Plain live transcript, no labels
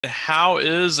How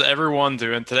is everyone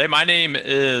doing today? My name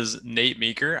is Nate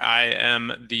Meeker. I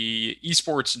am the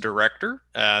esports director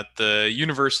at the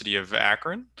University of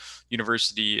Akron,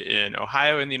 University in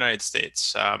Ohio in the United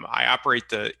States. I operate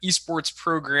the esports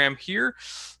program here.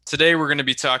 Today, we're going to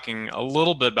be talking a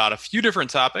little bit about a few different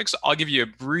topics. I'll give you a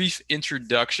brief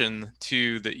introduction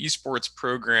to the esports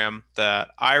program that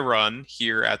I run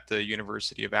here at the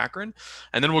University of Akron,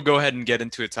 and then we'll go ahead and get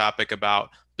into a topic about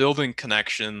building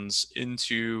connections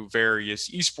into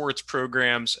various esports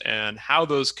programs and how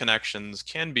those connections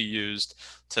can be used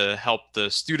to help the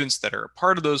students that are a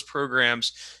part of those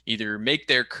programs either make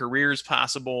their careers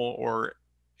possible or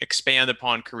expand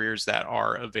upon careers that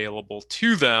are available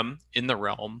to them in the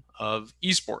realm of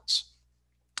esports.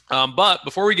 But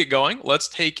before we get going, let's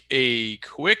take a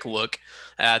quick look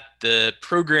at the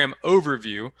program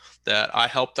overview that I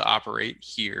help to operate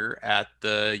here at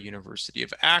the University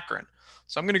of Akron.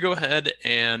 So I'm going to go ahead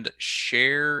and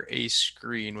share a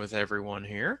screen with everyone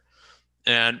here.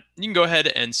 And you can go ahead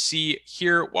and see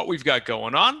here what we've got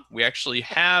going on. We actually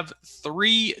have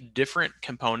three different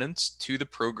components to the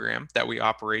program that we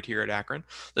operate here at Akron.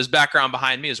 This background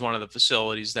behind me is one of the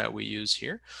facilities that we use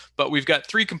here. But we've got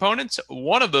three components.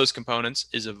 One of those components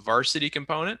is a varsity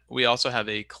component. We also have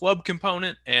a club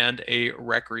component and a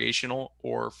recreational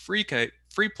or free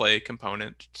play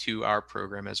component to our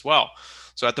program as well.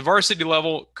 So at the varsity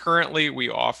level, currently we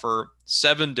offer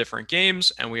 7 different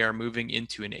games, and we are moving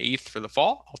into an eighth for the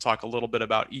fall. I'll talk a little bit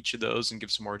about each of those and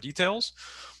give some more details.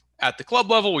 At the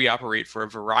club level, we operate for a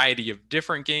variety of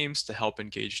different games to help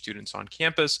engage students on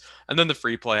campus. And then the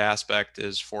free play aspect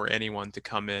is for anyone to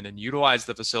come in and utilize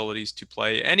the facilities to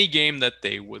play any game that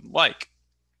they would like.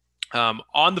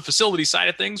 On the facility side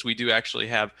of things, we do actually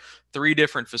have 3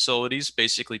 different facilities,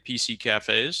 basically PC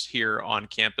cafes here on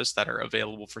campus that are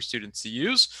available for students to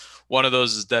use. One of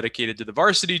those is dedicated to the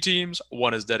varsity teams,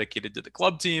 one is dedicated to the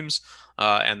club teams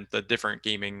and the different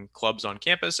gaming clubs on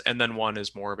campus, and then one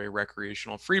is more of a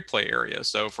recreational free play area.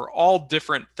 So for all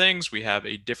different things, we have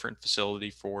a different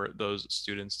facility for those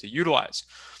students to utilize.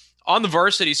 On the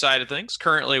varsity side of things,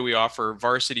 currently we offer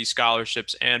varsity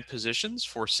scholarships and positions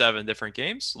for 7 different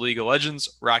games: League of Legends,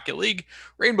 Rocket League,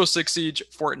 Rainbow Six Siege,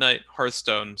 Fortnite,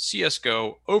 Hearthstone,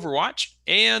 CSGO, Overwatch,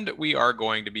 and we are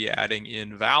going to be adding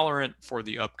in Valorant for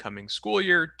the upcoming school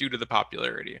year due to the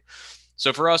popularity.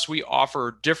 So for us, we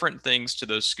offer different things to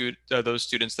those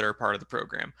students that are part of the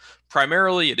program.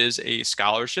 Primarily, it is a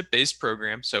scholarship-based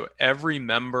program. So every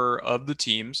member of the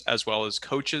teams, as well as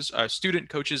coaches, student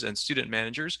coaches, and student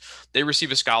managers, they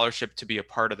receive a scholarship to be a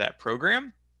part of that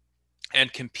program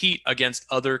and compete against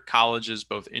other colleges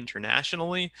both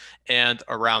internationally and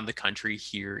around the country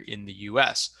here in the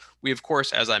US. We, of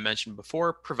course, as I mentioned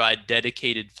before, provide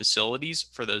dedicated facilities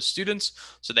for those students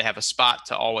so they have a spot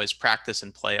to always practice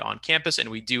and play on campus.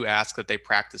 And we do ask that they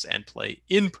practice and play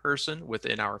in person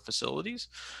within our facilities.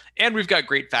 And we've got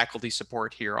great faculty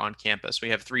support here on campus. We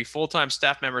have 3 full-time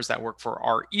staff members that work for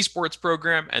our esports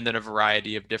program, and then a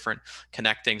variety of different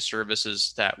connecting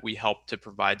services that we help to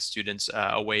provide students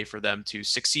a way for them to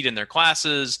succeed in their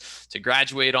classes, to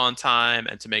graduate on time,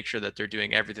 and to make sure that they're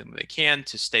doing everything they can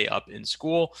to stay up in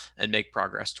school and make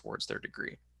progress towards their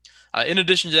degree. In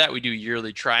addition to that, we do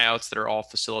yearly tryouts that are all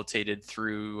facilitated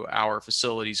through our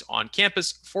facilities on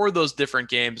campus for those different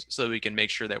games so that we can make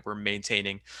sure that we're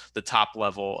maintaining the top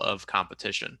level of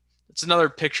competition. It's another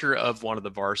picture of one of the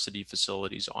varsity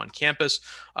facilities on campus.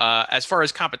 As far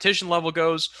as competition level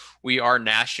goes, we are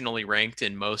nationally ranked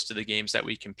in most of the games that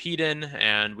we compete in,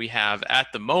 and we have at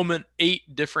the moment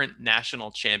 8 different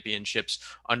national championships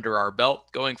under our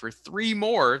belt, going for 3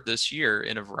 more this year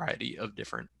in a variety of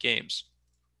different games.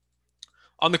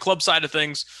 On the club side of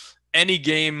things, any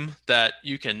game that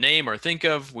you can name or think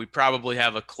of, we probably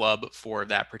have a club for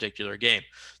that particular game.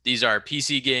 These are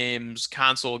PC games,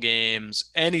 console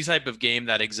games, any type of game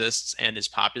that exists and is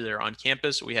popular on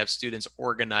campus. We have students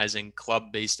organizing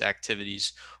club-based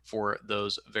activities for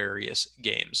those various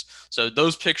games. So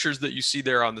those pictures that you see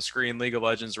there on the screen, League of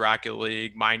Legends, Rocket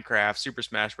League, Minecraft, Super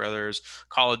Smash Brothers,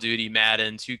 Call of Duty,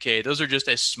 Madden, 2K, those are just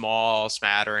a small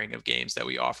smattering of games that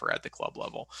we offer at the club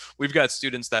level. We've got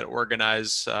students that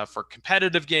organize for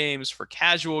competitive games, for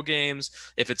casual games.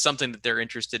 If it's something that they're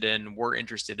interested in, we're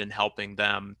interested in helping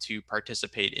them to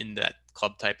participate in that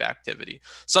club type activity.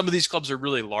 Some of these clubs are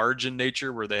really large in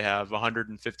nature where they have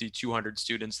 150, 200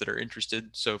 students that are interested.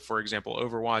 So for example,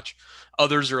 Overwatch.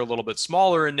 Others are a little bit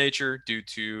smaller in nature due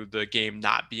to the game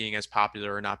not being as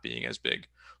popular or not being as big.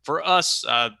 For us,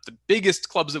 the biggest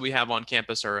clubs that we have on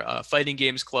campus are a fighting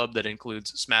games club that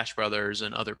includes Smash Brothers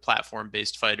and other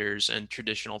platform-based fighters and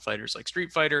traditional fighters like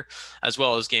Street Fighter, as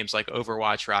well as games like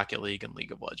Overwatch, Rocket League, and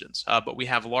League of Legends. But we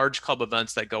have large club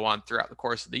events that go on throughout the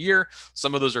course of the year.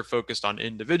 Some of those are focused on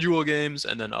individual games,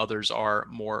 and then others are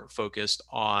more focused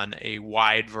on a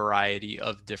wide variety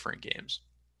of different games.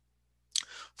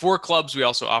 For clubs, we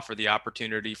also offer the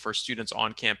opportunity for students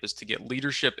on campus to get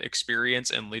leadership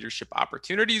experience and leadership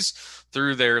opportunities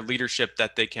through their leadership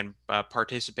that they can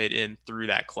participate in through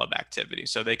that club activity.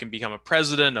 So they can become a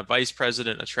president, a vice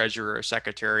president, a treasurer, a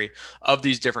secretary of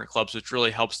these different clubs, which really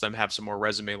helps them have some more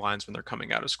resume lines when they're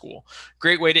coming out of school.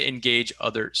 Great way to engage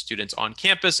other students on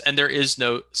campus, and there is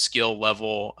no skill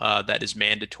level that is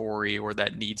mandatory or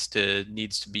that needs to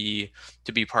be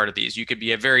part of these. You could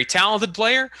be a very talented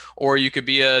player, or you could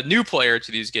be a new player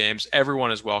to these games. Everyone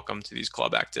is welcome to these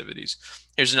club activities.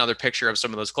 Here's another picture of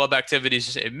some of those club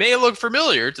activities. It may look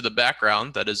familiar to the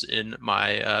background that is in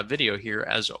my video here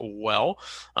as well.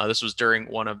 This was during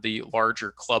one of the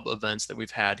larger club events that we've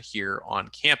had here on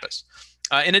campus.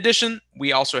 In addition,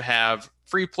 we also have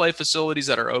free play facilities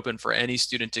that are open for any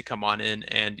student to come on in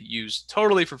and use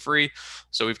totally for free.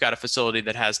 So we've got a facility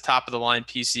that has top of the line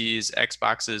PCs,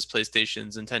 Xboxes,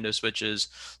 PlayStations, Nintendo Switches.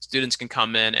 Students can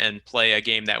come in and play a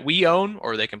game that we own,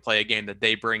 or they can play a game that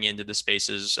they bring into the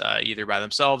spaces either by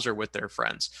themselves or with their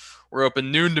friends. We're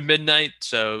open noon to midnight,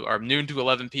 so or noon to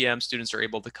 11 p.m. Students are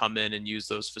able to come in and use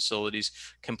those facilities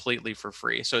completely for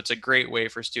free. So it's a great way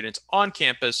for students on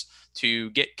campus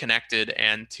to get connected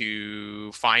and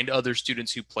to find other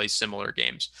students who play similar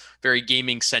games. Very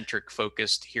gaming centric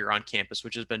focused here on campus,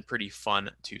 which has been pretty fun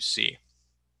to see.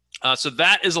 So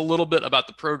that is a little bit about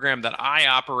the program that I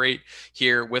operate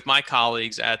here with my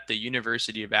colleagues at the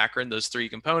University of Akron, those three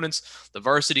components, the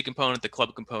varsity component, the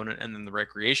club component, and then the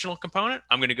recreational component.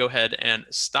 I'm going to go ahead and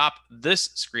stop this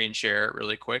screen share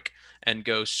really quick and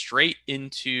go straight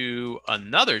into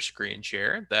another screen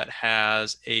share that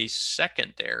has a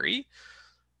secondary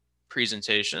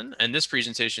presentation. And this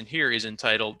presentation here is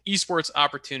entitled Esports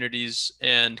Opportunities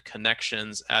and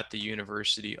Connections at the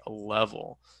University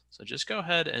Level. So just go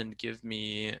ahead and give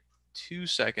me 2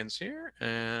 seconds here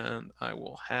and I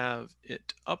will have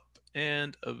it up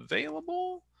and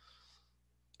available.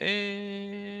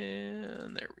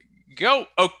 And there we go.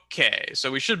 Okay, so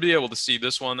we should be able to see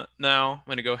this one now. I'm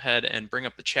going to go ahead and bring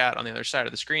up the chat on the other side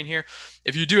of the screen here.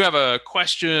 If you do have a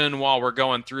question while we're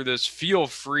going through this, feel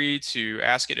free to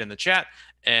ask it in the chat,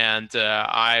 and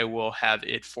I will have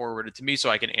it forwarded to me so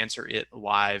I can answer it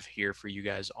live here for you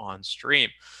guys on stream.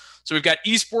 So we've got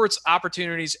esports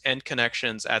opportunities and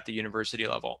connections at the university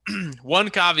level. One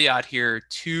caveat here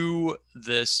to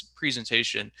this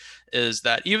presentation is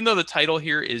that even though the title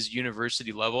here is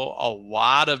university level, a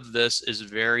lot of this is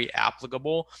very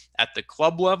applicable at the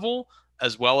club level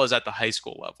as well as at the high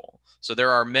school level. So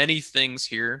there are many things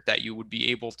here that you would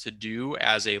be able to do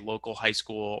as a local high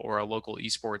school or a local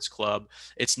esports club.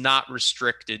 It's not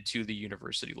restricted to the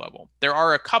university level. There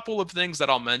are a couple of things that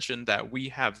I'll mention that we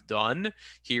have done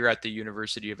here at the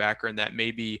University of Akron that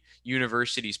may be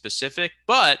university specific,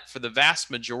 but for the vast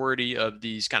majority of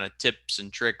these kind of tips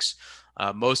and tricks,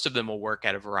 most of them will work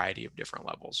at a variety of different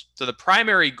levels. So the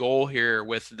primary goal here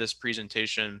with this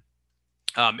presentation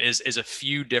is a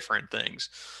few different things.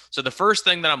 So the first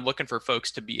thing that I'm looking for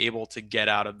folks to be able to get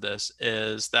out of this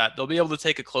is that they'll be able to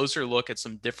take a closer look at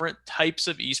some different types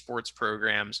of esports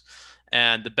programs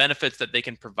and the benefits that they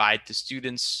can provide to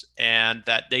students, and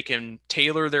that they can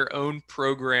tailor their own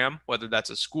program, whether that's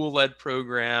a school-led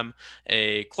program,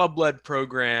 a club-led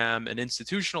program, an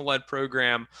institutional-led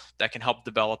program that can help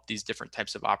develop these different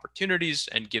types of opportunities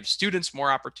and give students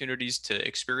more opportunities to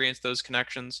experience those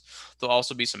connections. There'll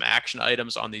also be some action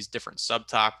items on these different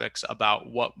subtopics about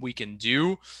what we can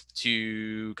do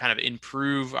to kind of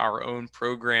improve our own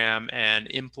program and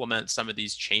implement some of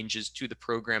these changes to the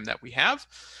program that we have.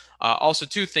 Also,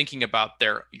 too, thinking about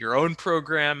your own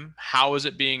program. How is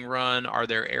it being run? Are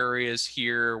there areas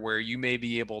here where you may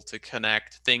be able to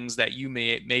connect things that you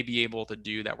may be able to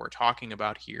do that we're talking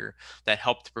about here that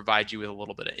help to provide you with a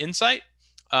little bit of insight?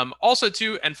 Also,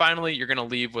 too, and finally, you're going to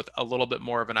leave with a little bit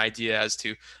more of an idea as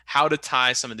to how to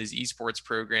tie some of these esports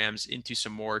programs into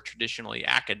some more traditionally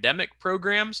academic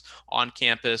programs on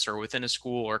campus or within a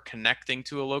school or connecting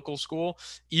to a local school,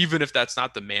 even if that's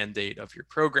not the mandate of your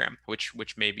program, which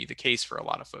may be the case for a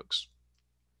lot of folks.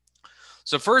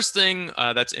 So first thing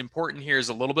that's important here is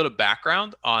a little bit of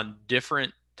background on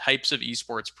different types of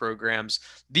esports programs.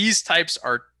 These types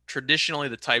are traditionally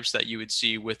the types that you would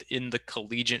see within the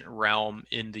collegiate realm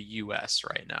in the US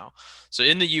right now. So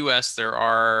in the US, there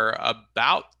are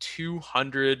about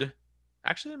 200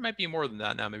 actually, there might be more than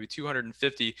that now, maybe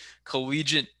 250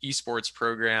 collegiate esports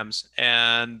programs,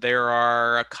 and there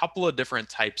are a couple of different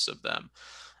types of them.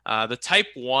 The type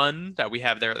one that we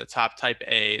have there at the top, type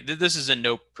A, this is in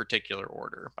no particular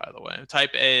order, by the way.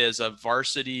 Type A is a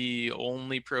varsity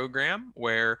only program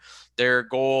where their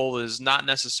goal is not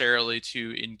necessarily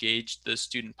to engage the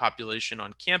student population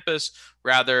on campus.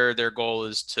 Rather, their goal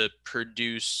is to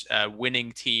produce a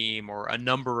winning team or a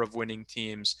number of winning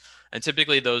teams. And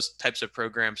typically, those types of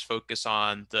programs focus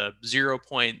on the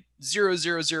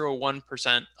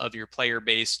 0.0001% of your player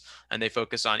base, and they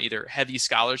focus on either heavy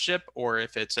scholarship, or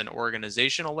if it's an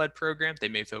organizational led program, they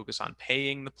may focus on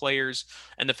paying the players,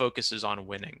 and the focus is on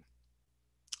winning.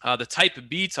 The type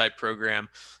B type program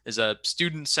is a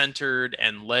student centered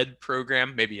and led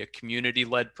program, maybe a community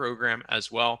led program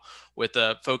as well, with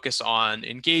a focus on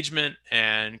engagement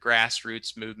and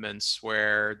grassroots movements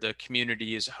where the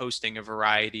community is hosting a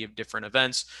variety of different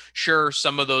events. Sure,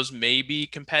 some of those may be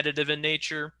competitive in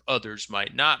nature, others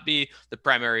might not be. The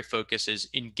primary focus is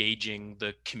engaging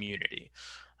the community.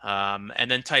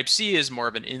 And then type C is more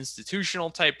of an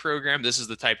institutional type program. This is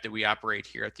the type that we operate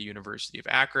here at the University of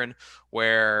Akron,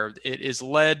 where it is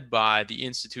led by the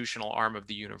institutional arm of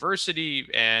the university,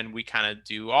 and we kind of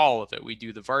do all of it. We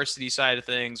do the varsity side of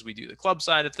things, we do the club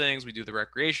side of things, we do the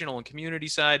recreational and community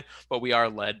side, but we are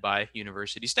led by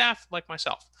university staff like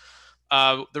myself.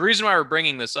 The reason why we're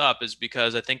bringing this up is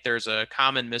because I think there's a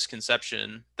common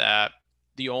misconception that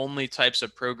the only types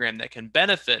of program that can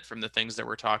benefit from the things that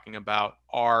we're talking about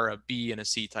are a B and a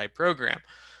C type program.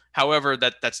 However,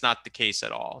 that's not the case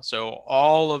at all. So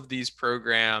all of these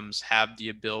programs have the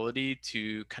ability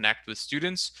to connect with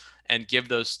students and give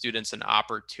those students an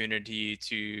opportunity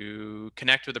to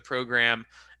connect with the program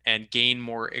and gain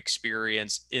more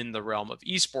experience in the realm of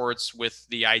esports, with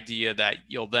the idea that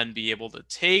you'll then be able to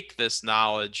take this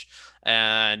knowledge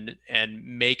and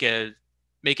make an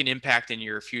impact in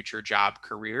your future job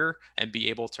career and be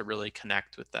able to really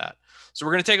connect with that. So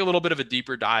we're going to take a little bit of a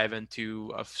deeper dive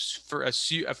into a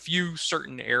few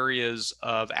certain areas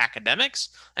of academics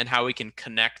and how we can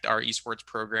connect our esports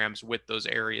programs with those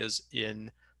areas in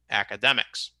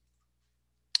academics.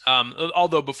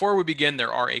 Although before we begin,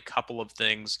 there are a couple of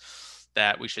things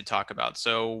that we should talk about.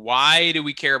 So why do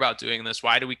we care about doing this?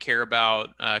 Why do we care about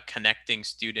connecting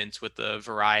students with a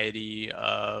variety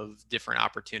of different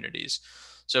opportunities?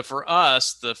 So for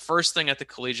us, the first thing at the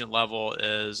collegiate level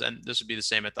is, and this would be the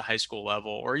same at the high school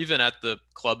level or even at the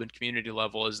club and community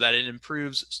level, is that it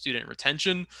improves student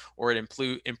retention, or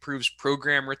it improves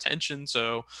program retention.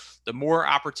 So the more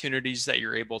opportunities that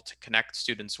you're able to connect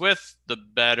students with, the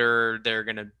better they're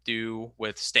going to do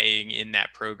with staying in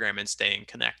that program and staying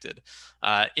connected.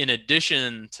 In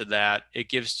addition to that, it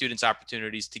gives students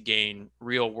opportunities to gain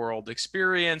real world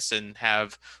experience and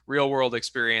have real world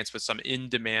experience with some in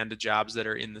demand jobs that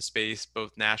are in the space,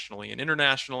 both nationally and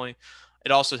internationally.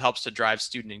 It also helps to drive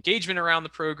student engagement around the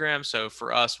program. So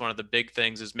for us, one of the big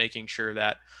things is making sure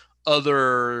that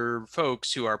other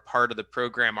folks who are part of the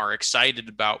program are excited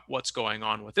about what's going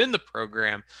on within the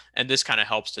program, and this kind of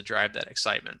helps to drive that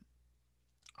excitement.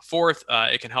 Fourth,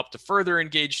 it can help to further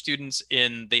engage students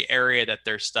in the area that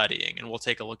they're studying, and we'll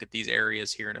take a look at these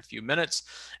areas here in a few minutes,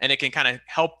 and it can kind of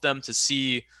help them to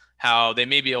see how they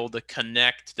may be able to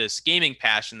connect this gaming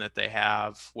passion that they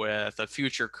have with a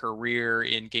future career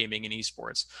in gaming and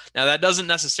esports. Now, that doesn't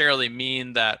necessarily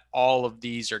mean that all of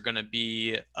these are going to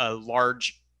be a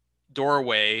large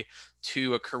doorway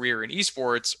to a career in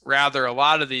esports. Rather, a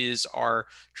lot of these are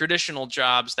traditional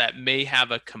jobs that may have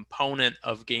a component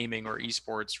of gaming or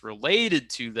esports related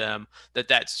to them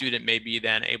that student may be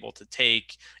then able to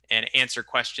take and answer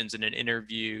questions in an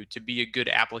interview to be a good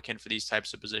applicant for these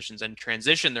types of positions and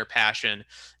transition their passion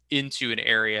into an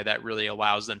area that really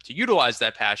allows them to utilize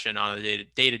that passion on a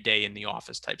day-to-day in the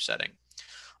office type setting.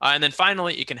 And then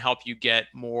finally, it can help you get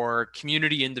more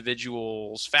community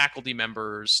individuals, faculty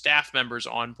members, staff members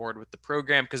on board with the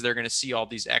program, because they're going to see all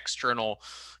these external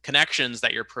connections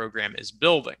that your program is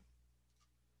building.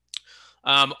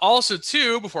 Also,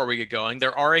 too, before we get going,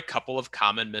 there are a couple of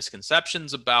common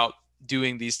misconceptions about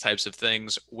doing these types of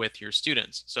things with your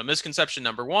students. So misconception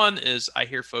number one is, I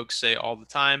hear folks say all the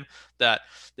time that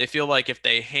they feel like if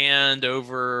they hand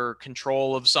over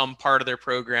control of some part of their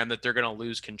program that they're going to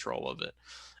lose control of it.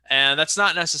 And that's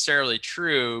not necessarily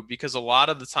true, because a lot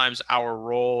of the times our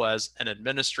role as an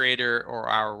administrator or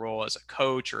our role as a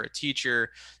coach or a teacher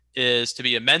is to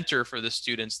be a mentor for the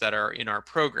students that are in our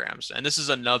programs. And this is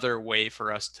another way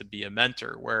for us to be a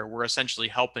mentor, where we're essentially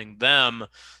helping them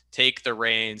take the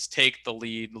reins, take the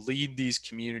lead these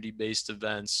community-based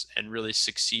events, and really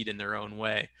succeed in their own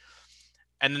way.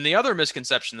 And then the other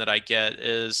misconception that I get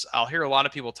is I'll hear a lot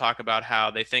of people talk about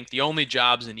how they think the only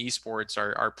jobs in esports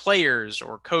are players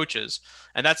or coaches.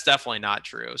 And that's definitely not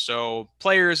true. So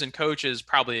players and coaches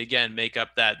probably, again, make up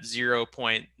that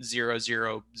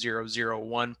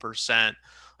 0.00001%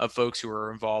 of folks who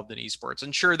are involved in esports.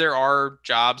 And sure, there are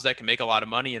jobs that can make a lot of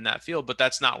money in that field, but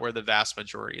that's not where the vast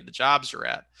majority of the jobs are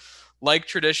at. Like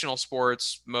traditional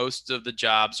sports, most of the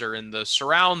jobs are in the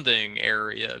surrounding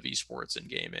area of esports and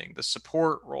gaming, the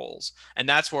support roles. And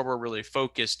that's where we're really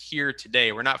focused here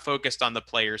today. We're not focused on the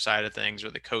player side of things or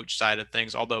the coach side of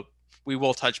things, although we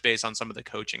will touch base on some of the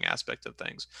coaching aspect of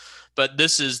things. But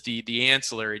this is the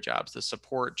ancillary jobs, the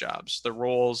support jobs, the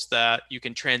roles that you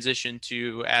can transition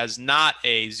to as not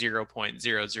a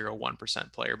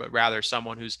 0.001% player, but rather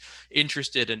someone who's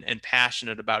interested and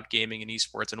passionate about gaming and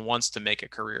esports and wants to make a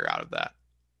career out of that.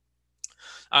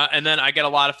 And then I get a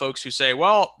lot of folks who say,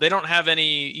 well, they don't have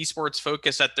any esports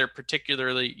focus at their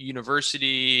particularly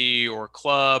university or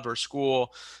club or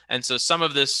school. And so some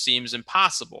of this seems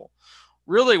impossible.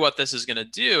 Really, what this is going to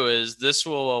do is this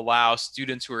will allow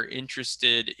students who are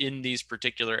interested in these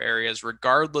particular areas,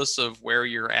 regardless of where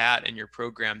you're at in your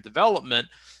program development,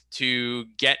 to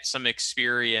get some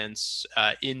experience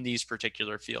in these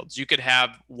particular fields. You could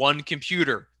have one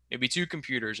computer, maybe two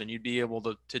computers, and you'd be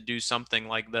able to do something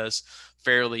like this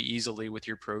fairly easily with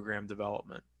your program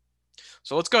development.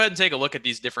 So let's go ahead and take a look at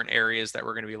these different areas that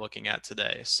we're going to be looking at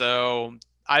today. So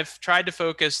I've tried to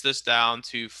focus this down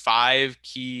to 5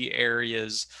 key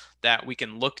areas that we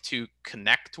can look to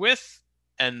connect with,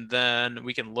 and then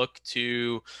we can look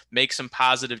to make some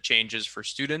positive changes for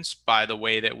students by the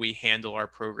way that we handle our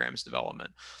programs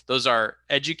development. Those are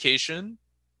education,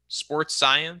 sports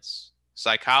science,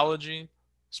 psychology,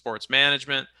 sports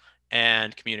management,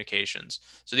 and communications.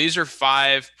 So these are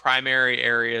 5 primary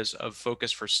areas of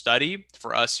focus for study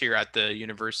for us here at the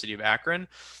University of Akron.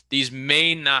 These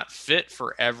may not fit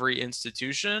for every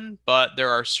institution, but there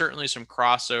are certainly some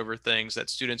crossover things that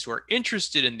students who are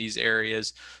interested in these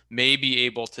areas may be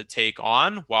able to take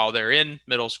on while they're in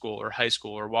middle school or high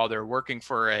school, or while they're working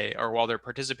or while they're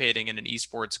participating in an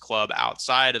esports club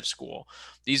outside of school.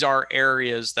 These are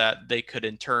areas that they could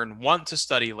in turn want to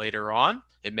study later on.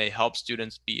 It may help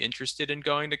students be interested in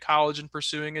going to college and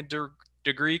pursuing a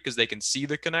degree because they can see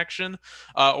the connection,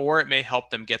 or it may help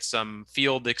them get some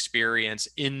field experience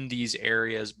in these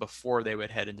areas before they would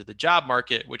head into the job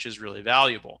market, which is really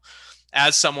valuable.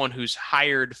 As someone who's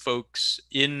hired folks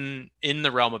in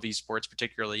the realm of esports,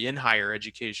 particularly in higher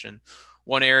education,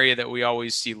 one area that we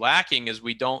always see lacking is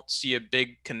we don't see a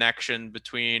big connection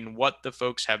between what the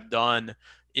folks have done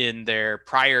in their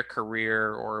prior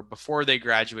career or before they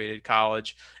graduated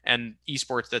college and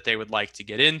esports that they would like to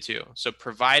get into. So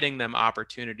providing them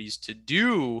opportunities to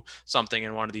do something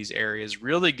in one of these areas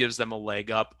really gives them a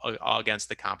leg up against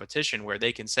the competition, where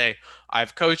they can say,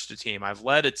 I've coached a team, I've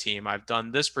led a team, I've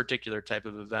done this particular type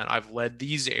of event, I've led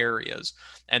these areas.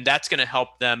 And that's going to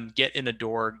help them get in a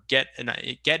door, get an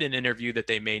interview that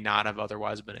they may not have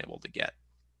otherwise been able to get.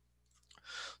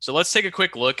 So let's take a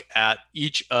quick look at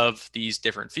each of these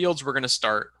different fields. We're going to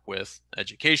start with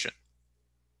education.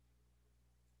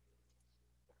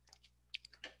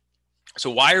 So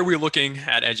why are we looking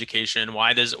at education?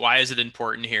 Why is it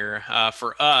important here?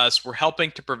 For us, we're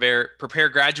helping to prepare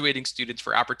graduating students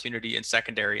for opportunity in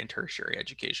secondary and tertiary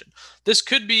education. This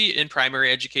could be in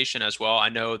primary education as well. I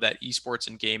know that esports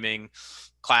and gaming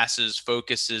classes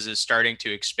focuses is starting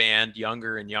to expand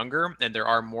younger and younger, and there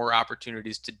are more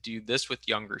opportunities to do this with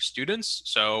younger students.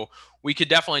 So we could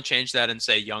definitely change that and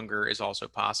say younger is also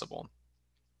possible.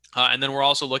 And then we're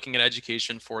also looking at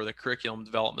education for the curriculum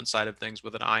development side of things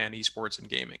with an eye on esports and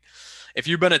gaming. If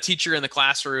you've been a teacher in the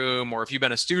classroom or if you've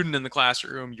been a student in the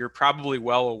classroom, you're probably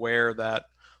well aware that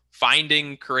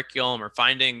finding curriculum or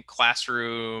finding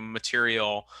classroom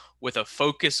material with a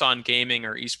focus on gaming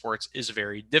or esports is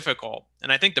very difficult.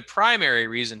 And I think the primary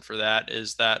reason for that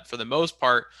is that for the most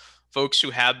part, folks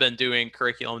who have been doing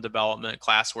curriculum development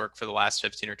classwork for the last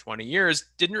 15 or 20 years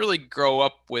didn't really grow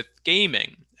up with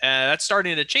gaming. That's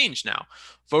starting to change now.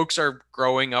 Folks are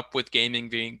growing up with gaming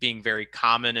being very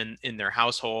common in their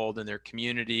household, in their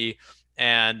community,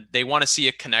 and they want to see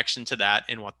a connection to that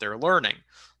in what they're learning.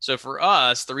 So for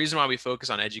us, the reason why we focus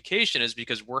on education is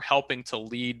because we're helping to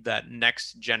lead that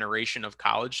next generation of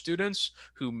college students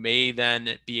who may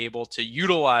then be able to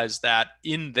utilize that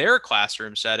in their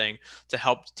classroom setting to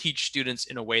help teach students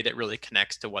in a way that really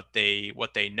connects to what they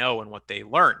know and what they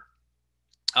learn.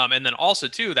 And then also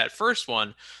too, that first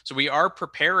one, so we are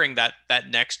preparing that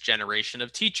next generation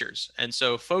of teachers. And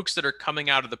so folks that are coming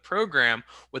out of the program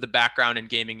with a background in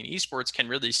gaming and esports can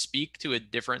really speak to a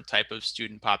different type of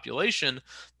student population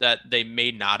that they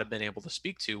may not have been able to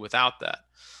speak to without that.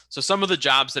 So some of the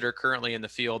jobs that are currently in the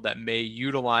field that may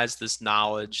utilize this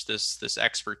knowledge, this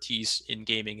expertise in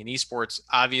gaming and esports,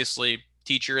 obviously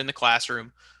teacher in the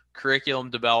classroom, curriculum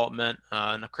development,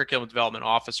 and a curriculum development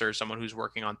officer, someone who's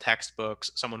working on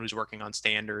textbooks, someone who's working on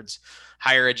standards,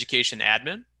 higher education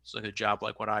admin, so a job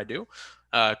like what I do,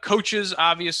 coaches,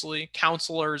 obviously,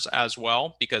 counselors as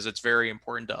well, because it's very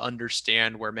important to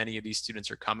understand where many of these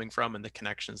students are coming from and the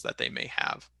connections that they may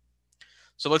have.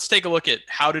 So let's take a look at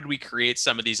how did we create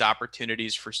some of these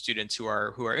opportunities for students who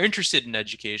are interested in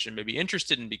education, maybe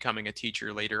interested in becoming a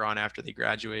teacher later on after they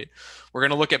graduate. We're going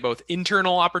to look at both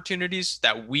internal opportunities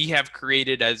that we have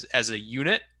created as a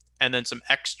unit, and then some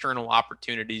external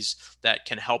opportunities that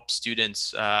can help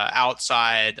students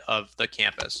outside of the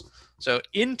campus. So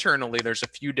internally, there's a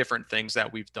few different things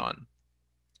that we've done.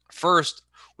 First,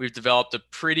 we've developed a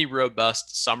pretty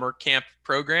robust summer camp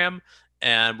program,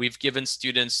 and we've given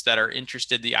students that are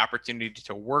interested the opportunity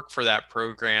to work for that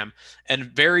program. And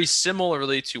very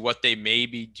similarly to what they may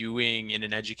be doing in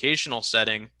an educational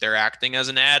setting, they're acting as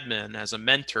an admin, as a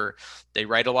mentor. They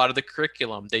write a lot of the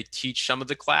curriculum, they teach some of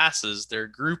the classes, they're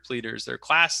group leaders, they're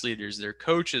class leaders, they're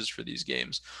coaches for these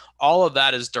games. All of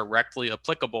that is directly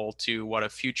applicable to what a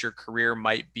future career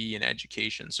might be in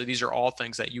education. So these are all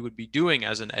things that you would be doing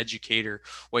as an educator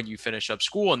when you finish up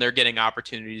school, and they're getting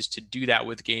opportunities to do that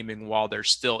with gaming while they're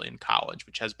still in college,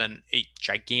 which has been a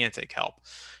gigantic help.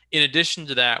 In addition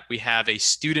to that, we have a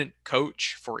student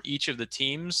coach for each of the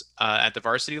teams at the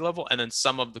varsity level, and then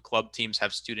some of the club teams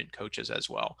have student coaches as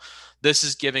well. This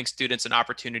is giving students an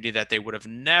opportunity that they would have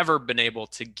never been able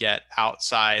to get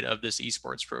outside of this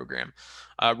esports program.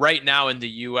 Right now in the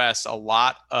US, a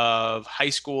lot of high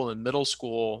school and middle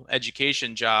school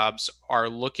education jobs are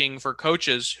looking for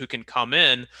coaches who can come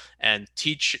in and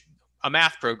teach a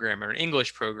math program or an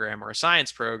English program or a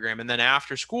science program, and then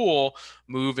after school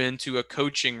move into a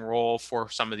coaching role for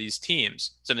some of these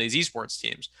teams, some of these esports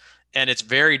teams. And it's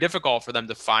very difficult for them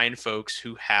to find folks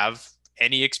who have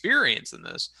any experience in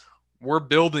this. We're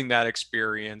building that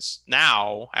experience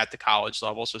now at the college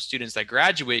level. So students that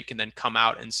graduate can then come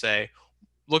out and say,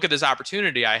 look at this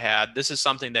opportunity I had. This is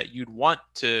something that you'd want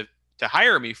to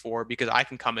hire me for because I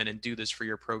can come in and do this for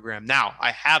your program now. I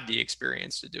have the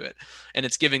experience to do it, and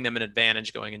it's giving them an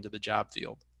advantage going into the job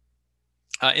field.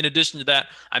 In addition to that,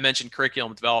 I mentioned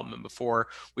curriculum development before.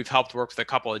 We've helped work with a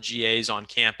couple of GAs on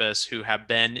campus who have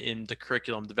been in the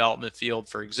curriculum development field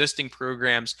for existing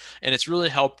programs, and it's really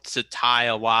helped to tie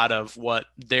a lot of what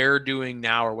they're doing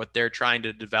now or what they're trying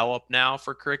to develop now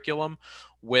for curriculum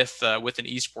with an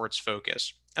esports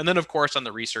focus. And then, of course, on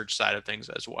the research side of things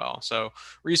as well. So,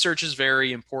 research is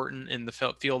very important in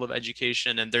the field of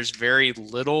education, and there's very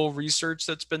little research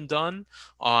that's been done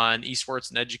on esports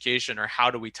and education, or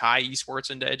how do we tie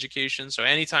esports into education. So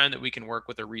anytime that we can work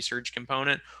with a research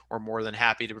component, we're more than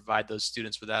happy to provide those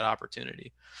students with that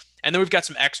opportunity. And then we've got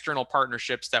some external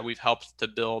partnerships that we've helped to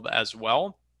build as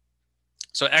well.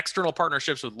 So external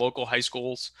partnerships with local high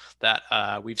schools that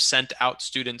we've sent out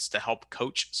students to help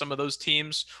coach some of those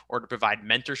teams or to provide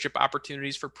mentorship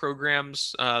opportunities for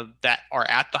programs that are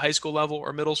at the high school level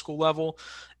or middle school level.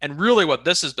 And really what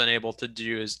this has been able to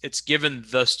do is it's given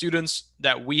the students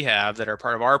that we have that are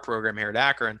part of our program here at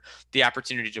Akron the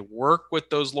opportunity to work with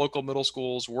those local middle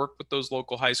schools, work with those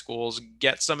local high schools,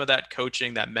 get some of that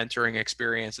coaching, that mentoring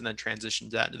experience, and then transition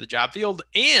that into the job field.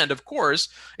 And of course,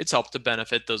 it's helped to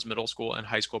benefit those middle school and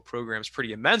high school programs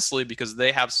pretty immensely because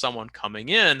they have someone coming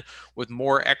in with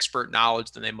more expert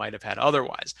knowledge than they might have had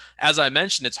otherwise. As I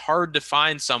mentioned, it's hard to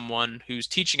find someone who's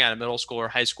teaching at a middle school or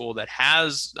high school that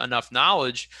has enough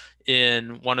knowledge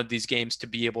in one of these games to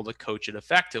be able to coach it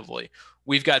effectively.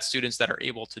 We've got students that are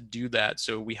able to do that,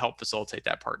 so we help facilitate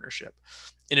that partnership.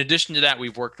 In addition to that,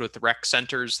 we've worked with rec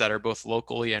centers that are both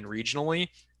locally and regionally,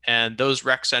 and those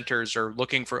rec centers are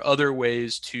looking for other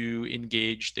ways to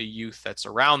engage the youth that's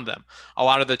around them. A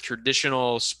lot of the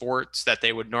traditional sports that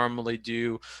they would normally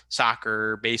do,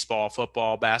 soccer, baseball,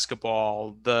 football,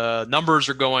 basketball, the numbers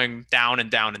are going down and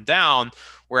down and down,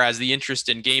 whereas the interest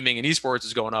in gaming and esports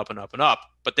is going up and up and up.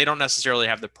 But they don't necessarily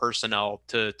have the personnel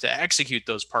to execute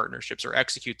those partnerships or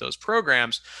execute those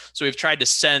programs. So we've tried to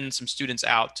send some students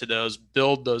out to those,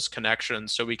 build those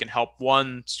connections so we can help,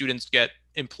 one, students get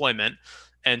employment,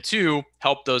 and two,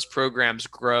 help those programs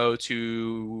grow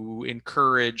to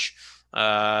encourage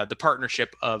the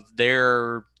partnership of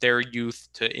their youth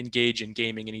to engage in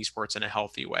gaming and esports in a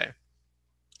healthy way.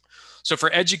 So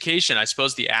for education, I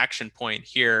suppose the action point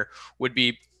here would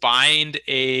be find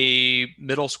a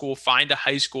middle school, find a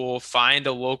high school, find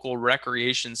a local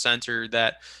recreation center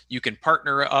that you can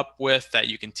partner up with, that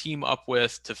you can team up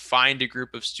with to find a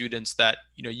group of students that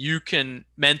you can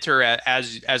mentor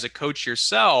as a coach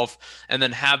yourself, and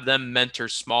then have them mentor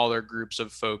smaller groups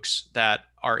of folks that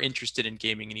are interested in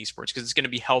gaming and esports, because it's going to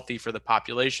be healthy for the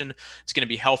population. It's going to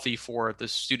be healthy for the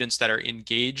students that are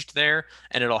engaged there,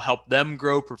 and it'll help them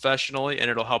grow professionally,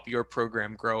 and it'll help your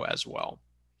program grow as well.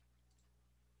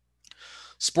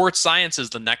 Sports science is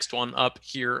the next one up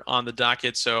here on the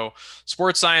docket. So,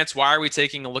 sports science, why are we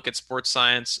taking a look at sports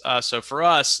science? So, for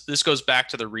us, this goes back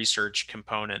to the research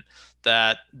component,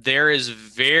 that there is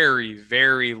very,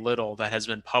 very little that has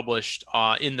been published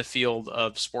in the field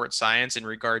of sports science in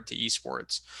regard to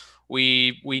esports.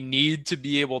 We need to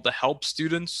be able to help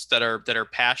students that are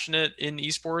passionate in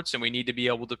esports, and we need to be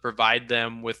able to provide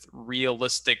them with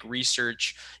realistic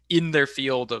research in their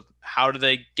field of how do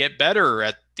they get better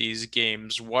at these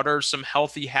games? What are some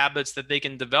healthy habits that they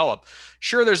can develop?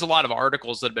 Sure, there's a lot of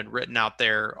articles that have been written out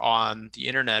there on the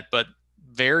internet, but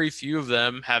very few of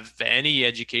them have any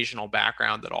educational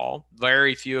background at all.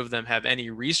 Very few of them have any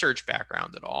research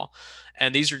background at all.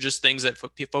 And these are just things that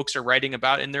folks are writing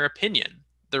about in their opinion.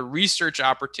 The research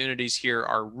opportunities here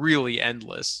are really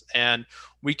endless, and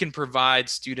we can provide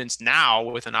students now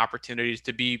with an opportunity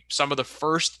to be some of the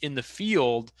first in the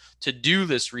field to do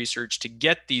this research, to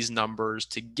get these numbers,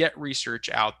 to get research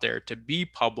out there, to be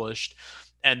published.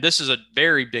 And this is a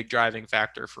very big driving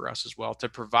factor for us as well, to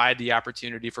provide the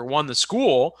opportunity for, one, the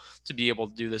school to be able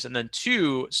to do this, and then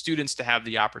two, students to have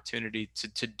the opportunity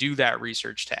to do that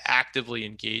research, to actively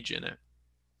engage in it.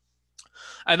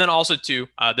 And then also too,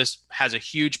 this has a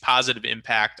huge positive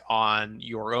impact on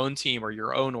your own team or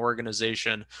your own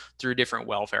organization through different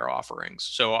welfare offerings.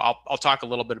 So I'll talk a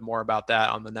little bit more about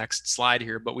that on the next slide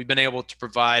here, but we've been able to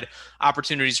provide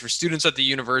opportunities for students at the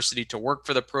university to work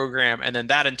for the program. And then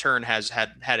that in turn has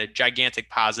had a gigantic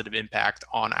positive impact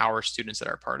on our students that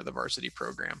are part of the varsity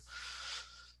program.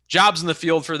 Jobs in the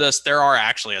field for this, there are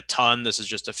actually a ton. This is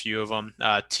just a few of them.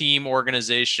 Team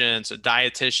organization, so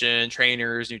dietitian,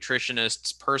 trainers,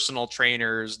 nutritionists, personal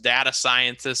trainers, data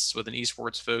scientists with an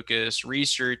esports focus,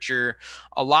 researcher.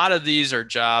 A lot of these are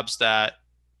jobs that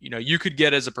you could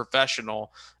get as a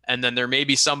professional, and then there may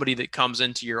be somebody that comes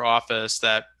into your office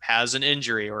that has an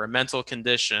injury or a mental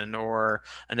condition or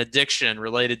an addiction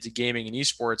related to gaming and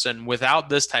esports. And without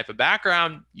this type of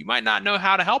background, you might not know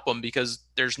how to help them, because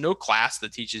there's no class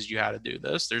that teaches you how to do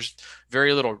this. There's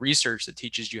very little research that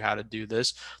teaches you how to do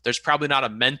this. There's probably not a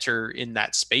mentor in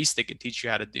that space that can teach you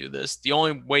how to do this. The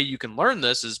only way you can learn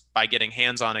this is by getting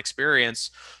hands-on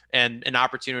experience, and an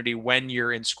opportunity when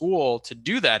you're in school to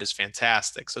do that is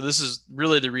fantastic. So this is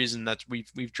really the reason that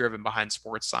we've driven behind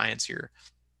sports science here.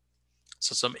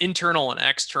 So some internal and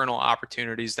external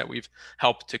opportunities that we've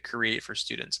helped to create for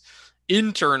students.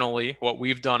 Internally, what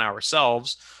we've done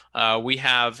ourselves, we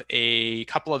have a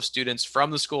couple of students from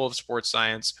the School of Sports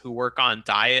Science who work on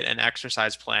diet and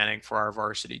exercise planning for our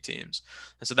varsity teams.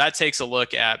 And so that takes a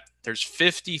look at, there's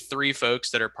 53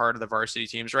 folks that are part of the varsity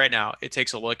teams right now. It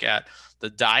takes a look at the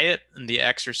diet and the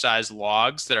exercise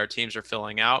logs that our teams are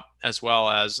filling out, as well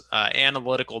as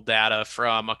analytical data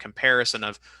from a comparison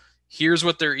of, here's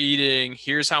what they're eating,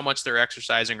 here's how much they're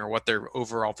exercising, or what their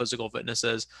overall physical fitness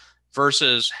is,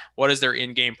 versus what is their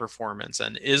in-game performance,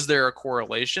 and is there a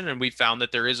correlation? And we found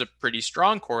that there is a pretty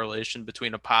strong correlation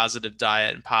between a positive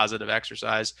diet and positive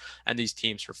exercise and these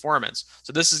teams' performance.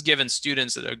 So this has given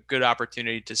students a good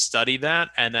opportunity to study that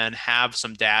and then have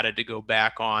some data to go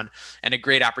back on, and a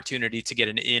great opportunity to get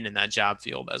an in that job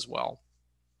field as well.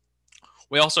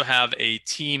 We also have a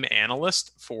team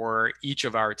analyst for each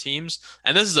of our teams.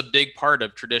 And this is a big part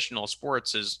of traditional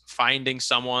sports, is finding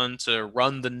someone to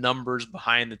run the numbers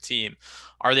behind the team.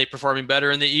 Are they performing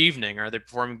better in the evening? Are they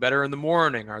performing better in the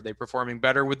morning? Are they performing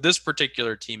better with this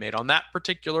particular teammate on that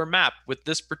particular map with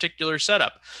this particular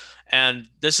setup? And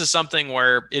this is something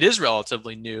where it is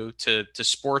relatively new to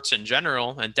sports in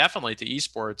general, and definitely to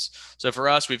esports. So for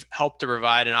us, we've helped to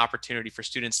provide an opportunity for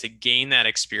students to gain that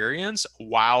experience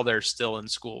while they're still in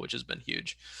school, which has been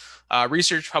huge.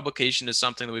 Research publication is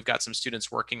something that we've got some students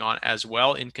working on as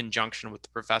well, in conjunction with the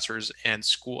professors and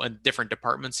school and different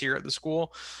departments here at the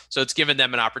school. So it's given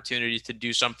them an opportunity to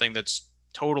do something that's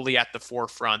totally at the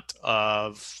forefront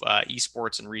of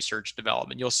esports and research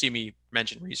development. You'll see me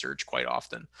mention research quite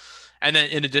often. And then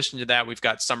in addition to that, we've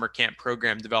got summer camp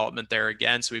program development there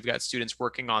again. So we've got students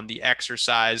working on the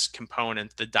exercise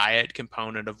component, the diet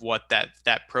component of what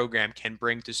that program can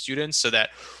bring to students, so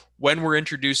that when we're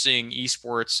introducing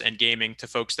esports and gaming to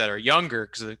folks that are younger,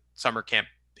 because the summer camp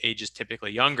ages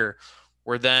typically younger,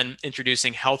 we're then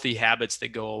introducing healthy habits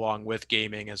that go along with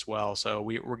gaming as well. So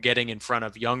we're getting in front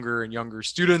of younger and younger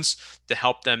students to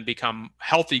help them become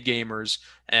healthy gamers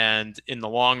and in the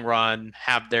long run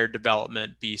have their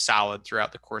development be solid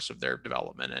throughout the course of their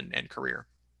development and career.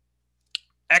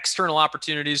 External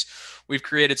opportunities. We've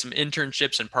created some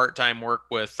internships and part-time work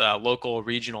with local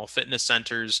regional fitness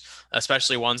centers,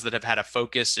 especially ones that have had a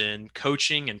focus in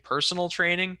coaching and personal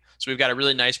training. So we've got a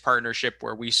really nice partnership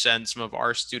where we send some of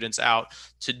our students out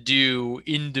to do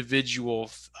individual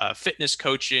fitness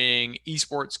coaching,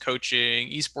 esports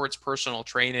personal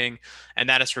training, and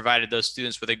that has provided those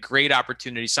students with a great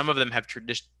opportunity. Some of them have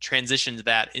transitioned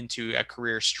that into a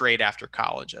career straight after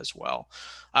college as well.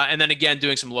 And then again,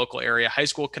 doing some local area high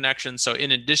school connections. So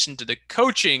in addition to the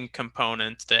coaching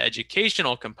component, the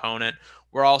educational component,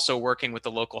 we're also working with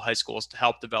the local high schools to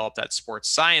help develop that sports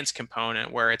science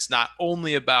component where it's not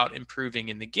only about improving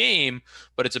in the game,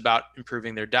 but it's about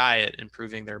improving their diet,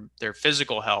 improving their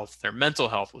physical health, their mental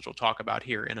health, which we'll talk about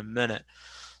here in a minute.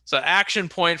 So action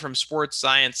point from sports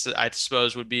science, I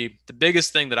suppose, would be the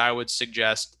biggest thing that I would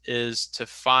suggest is to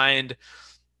find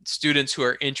students who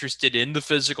are interested in the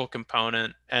physical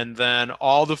component, and then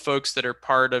all the folks that are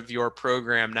part of your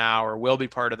program now or will be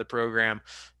part of the program,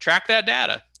 track that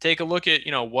data. Take a look at,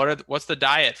 what's the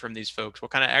diet from these folks? What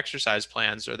kind of exercise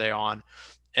plans are they on?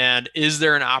 And is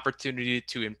there an opportunity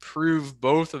to improve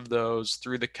both of those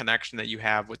through the connection that you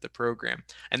have with the program?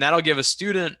 And that'll give a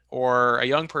student or a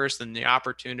young person the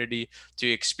opportunity to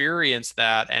experience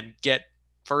that and get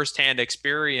firsthand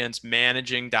experience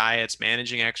managing diets,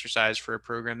 managing exercise for a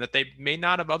program that they may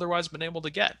not have otherwise been able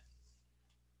to get.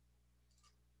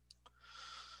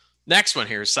 Next one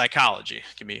here is psychology.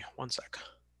 Give me one sec.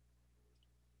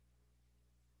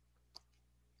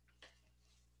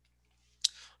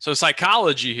 So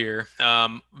psychology here,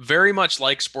 very much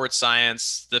like sports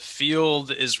science, the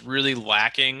field is really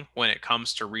lacking when it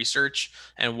comes to research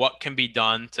and what can be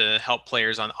done to help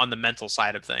players on the mental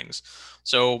side of things.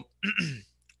 So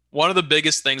one of the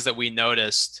biggest things that we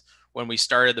noticed when we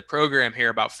started the program here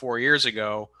about 4 years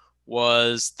ago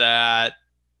was that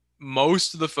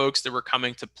most of the folks that were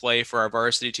coming to play for our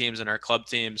varsity teams and our club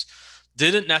teams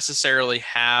didn't necessarily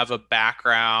have a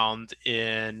background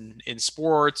in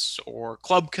sports or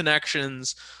club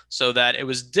connections, so that it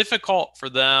was difficult for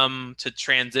them to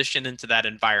transition into that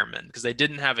environment because they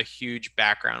didn't have a huge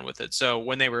background with it. So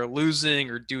when they were losing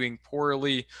or doing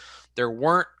poorly, there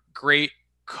weren't great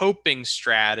coping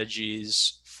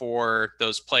strategies for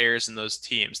those players and those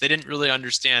teams. They didn't really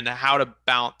understand how to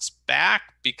bounce back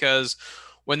because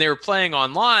when they were playing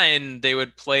online, they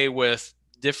would play with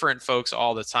different folks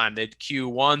all the time. They'd queue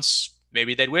once,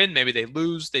 maybe they'd win, maybe they'd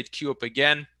lose, they'd queue up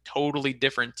again, totally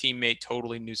different teammate,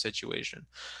 totally new situation.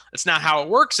 That's not how it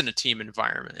works in a team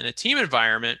environment. In a team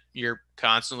environment, you're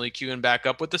constantly queuing back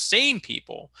up with the same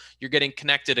people. You're getting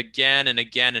connected again and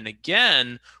again and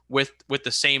again with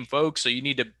the same folks. So you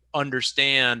need to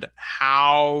understand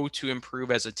how to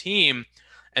improve as a team.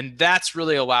 And that's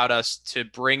really allowed us to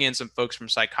bring in some folks from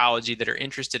psychology that are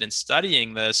interested in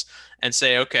studying this and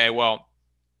say, okay, well,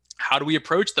 how do we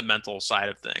approach the mental side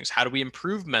of things? How do we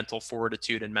improve mental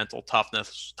fortitude and mental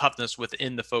toughness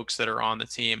within the folks that are on the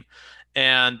team?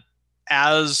 And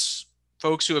as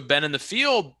folks who have been in the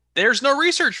field, there's no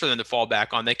research for them to fall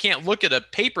back on. They can't look at a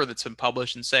paper that's been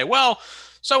published and say, well,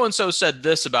 so and so said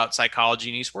this about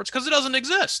psychology and esports, because it doesn't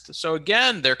exist. So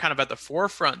again, they're kind of at the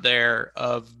forefront there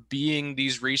of being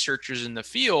these researchers in the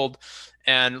field.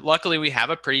 And luckily, we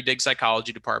have a pretty big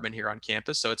psychology department here on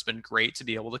campus, so it's been great to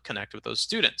be able to connect with those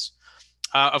students.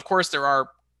 Of course, there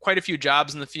are quite a few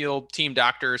jobs in the field: team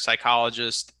doctors,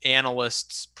 psychologists,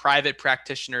 analysts, private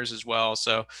practitioners as well.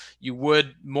 So you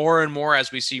would more and more,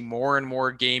 as we see more and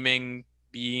more gaming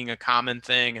being a common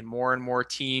thing and more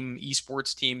team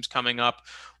esports teams coming up,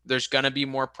 there's going to be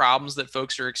more problems that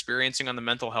folks are experiencing on the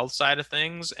mental health side of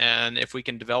things. And if we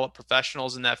can develop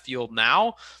professionals in that field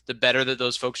now, the better that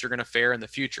those folks are going to fare in the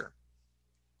future.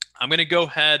 I'm going to go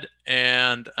ahead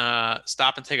and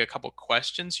stop and take a couple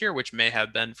questions here, which may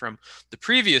have been from the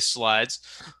previous slides.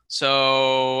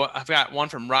 So I've got one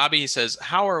from Robbie. He says,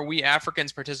 how are we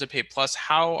Africans participate? Plus,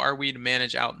 how are we to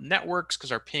manage out networks?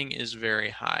 Because our ping is very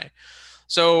high.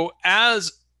 So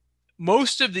as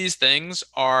most of these things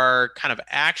are kind of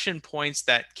action points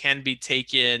that can be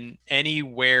taken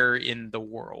anywhere in the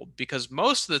world because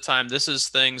most of the time this is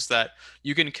things that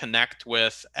you can connect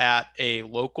with at a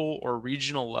local or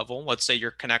regional level. Let's say you're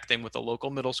connecting with a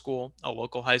local middle school, a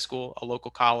local high school, a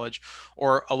local college,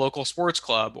 or a local sports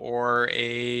club or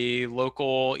a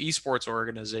local esports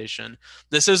organization.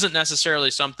 This isn't necessarily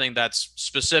something that's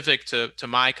specific to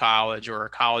my college or a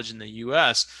college in the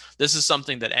US. This is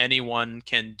something that anyone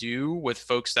can do with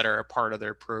folks that are a part of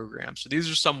their program. So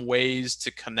these are some ways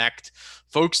to connect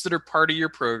folks that are part of your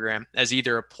program as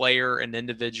either a player, an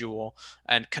individual,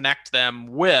 and connect them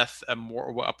with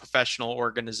a professional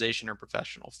organization or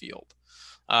professional field.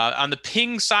 On the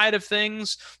ping side of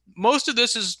things, most of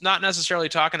this is not necessarily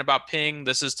talking about ping.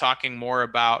 This is talking more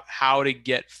about how to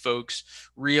get folks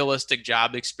realistic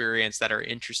job experience that are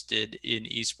interested in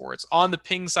esports. On the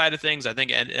ping side of things, I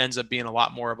think it ends up being a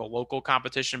lot more of a local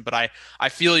competition, but I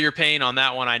feel your pain on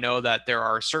that one. I know that there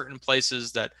are certain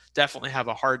places that definitely have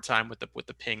a hard time with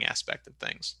the ping aspect of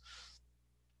things.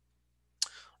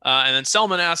 And then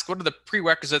Selman asks, what are the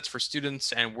prerequisites for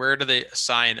students and where do they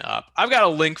sign up? I've got a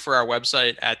link for our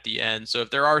website at the end. So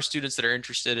if there are students that are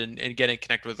interested in getting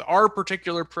connected with our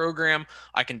particular program,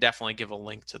 I can definitely give a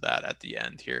link to that at the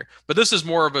end here. But this is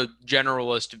more of a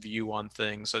generalist view on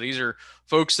things. So these are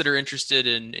folks that are interested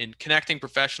in connecting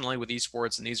professionally with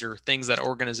esports, and these are things that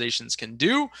organizations can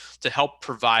do to help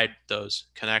provide those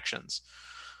connections.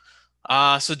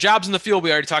 So jobs in the field,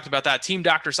 we already talked about that. Team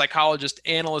doctor, psychologist,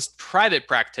 analyst, private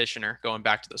practitioner, going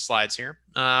back to the slides here.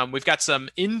 We've got some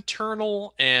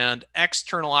internal and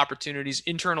external opportunities.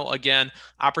 Internal, again,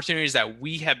 opportunities that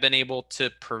we have been able to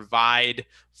provide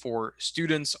for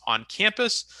students on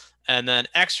campus. And then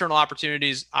external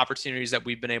opportunities that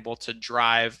we've been able to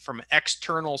drive from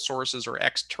external sources or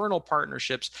external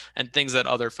partnerships and things that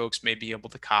other folks may be able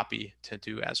to copy to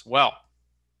do as well.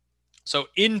 So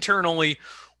internally,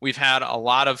 we've had a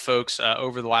lot of folks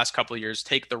over the last couple of years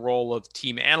take the role of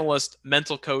team analyst,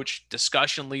 mental coach,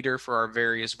 discussion leader for our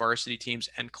various varsity teams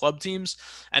and club teams.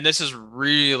 And this has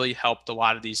really helped a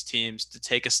lot of these teams to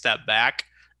take a step back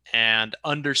and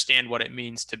understand what it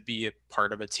means to be a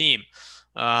part of a team.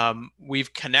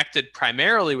 We've connected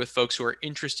primarily with folks who are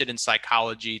interested in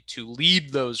psychology to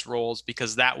lead those roles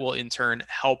because that will in turn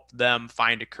help them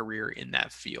find a career in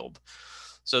that field.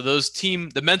 So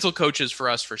the mental coaches for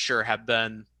us for sure have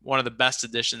been one of the best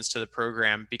additions to the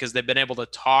program because they've been able to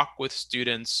talk with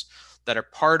students that are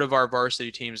part of our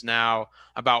varsity teams now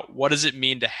about what does it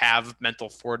mean to have mental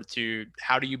fortitude?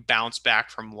 How do you bounce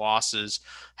back from losses?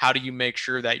 How do you make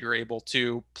sure that you're able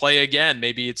to play again?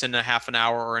 Maybe it's in a half an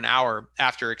hour or an hour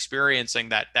after experiencing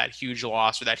that huge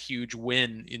loss or that huge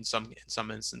win in some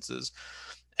instances.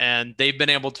 And they've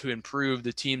been able to improve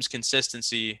the team's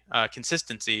consistency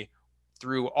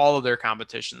through all of their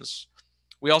competitions.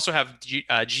 We also have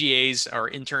GAs or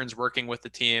interns working with the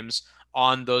teams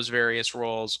on those various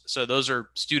roles. So those are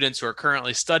students who are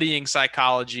currently studying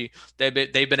psychology. They've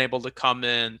been able to come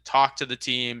in, talk to the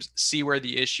teams, see where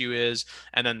the issue is,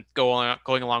 and then going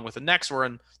along with the next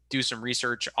one, do some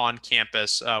research on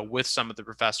campus with some of the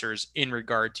professors in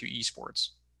regard to esports.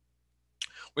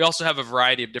 We also have a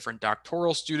variety of different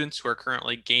doctoral students who are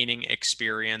currently gaining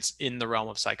experience in the realm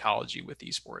of psychology with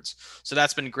esports. So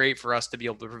that's been great for us to be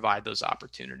able to provide those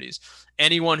opportunities.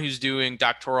 Anyone who's doing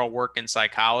doctoral work in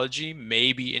psychology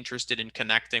may be interested in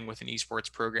connecting with an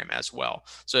esports program as well.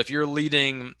 So if you're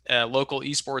leading a local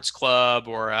esports club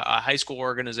or a high school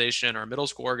organization or a middle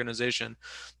school organization,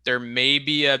 there may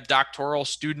be a doctoral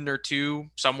student or two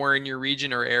somewhere in your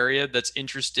region or area that's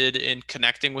interested in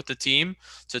connecting with the team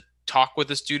to talk with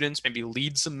the students, maybe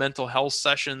lead some mental health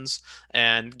sessions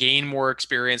and gain more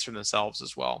experience for themselves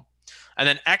as well. And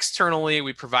then externally,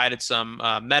 we provided some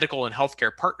medical and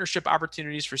healthcare partnership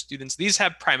opportunities for students. These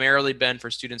have primarily been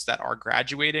for students that are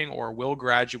graduating or will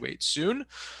graduate soon,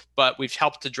 but we've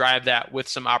helped to drive that with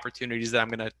some opportunities that I'm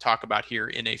going to talk about here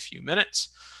in a few minutes.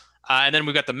 And then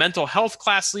we've got the mental health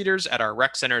class leaders at our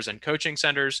rec centers and coaching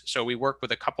centers. So we work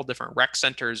with a couple different rec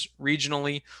centers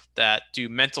regionally that do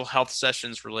mental health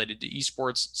sessions related to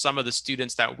esports. Some of the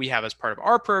students that we have as part of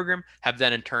our program have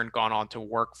then in turn gone on to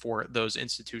work for those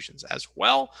institutions as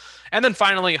well. And then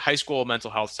finally, high school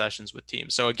mental health sessions with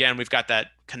teams. So again, we've got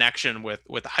that connection with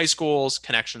the high schools,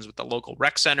 connections with the local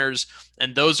rec centers,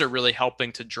 and those are really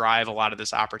helping to drive a lot of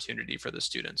this opportunity for the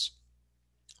students.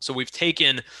 So we've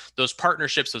taken those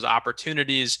partnerships, those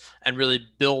opportunities, and really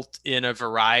built in a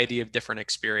variety of different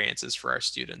experiences for our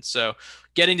students. So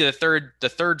getting to the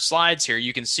third slides here,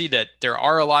 you can see that there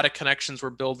are a lot of connections we're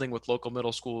building with local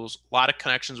middle schools, a lot of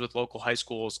connections with local high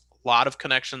schools, lot of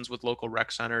connections with local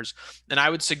rec centers. And I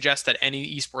would suggest that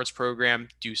any esports program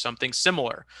do something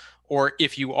similar. Or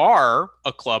if you are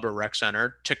a club or rec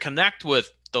center, to connect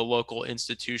with the local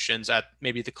institutions at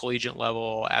maybe the collegiate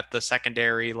level, at the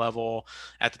secondary level,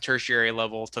 at the tertiary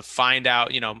level to find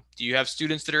out, do you have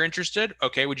students that are interested?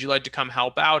 Okay, would you like to come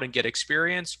help out and get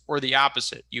experience? Or the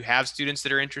opposite, you have students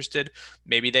that are interested,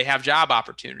 maybe they have job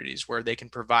opportunities where they can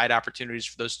provide opportunities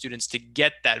for those students to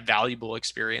get that valuable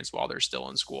experience while they're still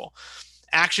in school.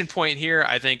 Action point here,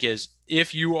 I think, is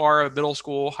if you are a middle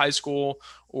school, high school,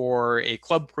 or a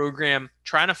club program,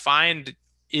 trying to find,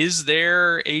 is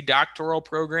there a doctoral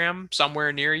program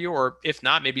somewhere near you? Or if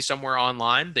not, maybe somewhere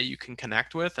online that you can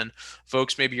connect with. And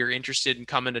folks, maybe you're interested in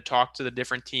coming to talk to the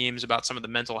different teams about some of the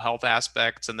mental health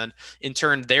aspects. And then in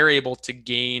turn, they're able to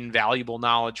gain valuable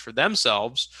knowledge for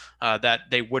themselves that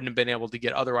they wouldn't have been able to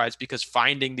get otherwise, because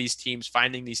finding these teams,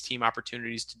 finding these team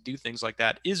opportunities to do things like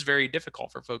that is very difficult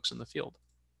for folks in the field.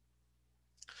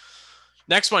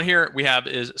 Next one here we have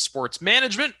is sports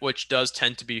management, which does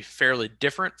tend to be fairly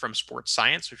different from sports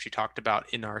science, which we talked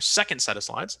about in our second set of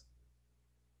slides.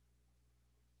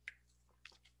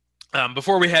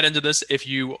 Before we head into this, if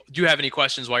you do have any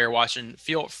questions while you're watching,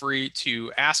 feel free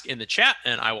to ask in the chat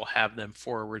and I will have them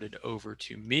forwarded over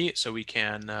to me so we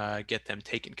can get them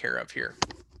taken care of here.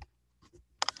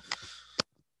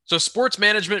 So sports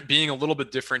management being a little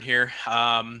bit different here.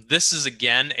 This is,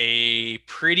 again, a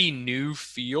pretty new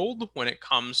field when it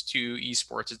comes to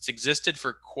esports. It's existed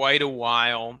for quite a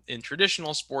while in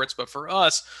traditional sports, but for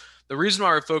us, the reason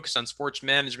why we're focused on sports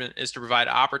management is to provide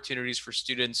opportunities for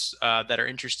students that are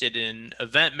interested in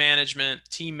event management,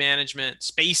 team management,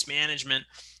 space management,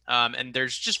 and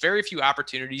there's just very few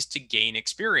opportunities to gain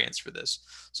experience for this.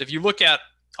 So if you look at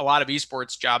a lot of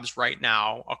esports jobs right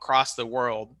now across the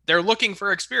world, they're looking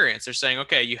for experience. They're saying,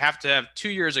 okay, you have to have 2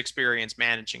 years experience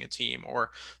managing a team,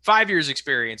 or 5 years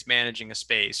experience managing a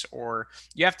space, or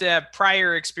you have to have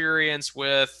prior experience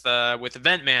with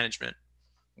event management.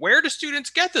 Where do students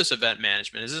get this event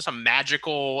management? Is this a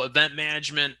magical event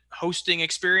management hosting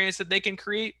experience that they can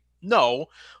create? No,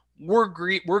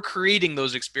 we're creating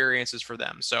those experiences for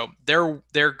them. So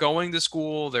they're going to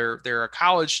school, they're a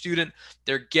college student,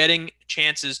 they're getting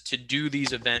chances to do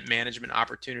these event management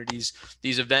opportunities,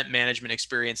 these event management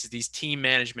experiences, these team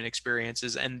management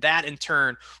experiences, and that in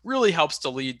turn really helps to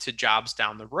lead to jobs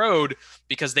down the road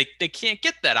because they can't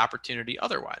get that opportunity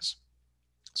otherwise.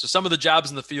 So some of the jobs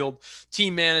in the field: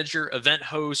 team manager, event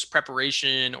host,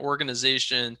 preparation,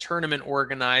 organization, tournament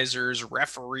organizers,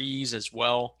 referees as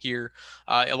well here.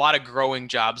 A lot of growing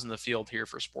jobs in the field here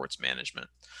for sports management.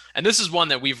 And this is one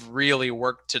that we've really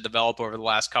worked to develop over the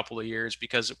last couple of years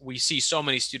because we see so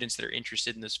many students that are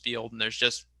interested in this field, and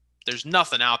there's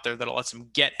nothing out there that lets them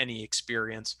get any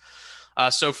experience.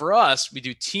 So for us, we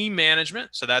do team management.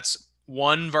 So that's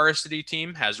one varsity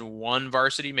team has one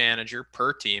varsity manager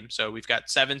per team. So we've got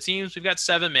 7 teams, we've got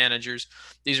 7 managers.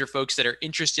 These are folks that are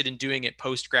interested in doing it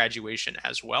post-graduation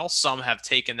as well. Some have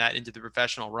taken that into the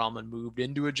professional realm and moved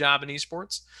into a job in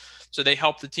esports. So they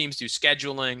help the teams do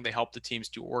scheduling, they help the teams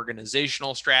do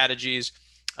organizational strategies.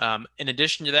 In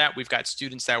addition to that, we've got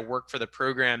students that work for the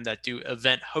program that do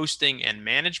event hosting and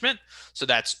management. So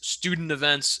that's student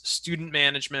events, student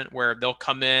management, where they'll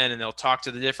come in and they'll talk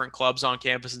to the different clubs on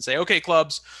campus and say, okay,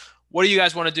 clubs, what do you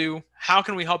guys want to do? How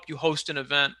can we help you host an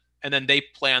event? And then they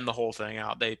plan the whole thing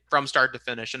out, from start to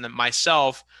finish. And then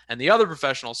myself and the other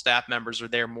professional staff members are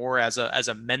there more as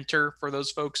a mentor for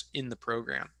those folks in the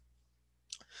program.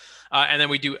 And then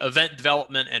we do event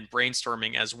development and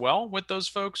brainstorming as well with those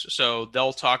folks. So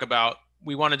they'll talk about,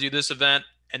 we want to do this event,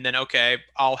 and then, okay,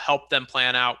 I'll help them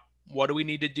plan out, what do we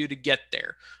need to do to get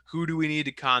there? Who do we need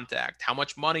to contact? How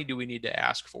much money do we need to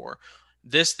ask for?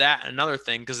 This, that, and another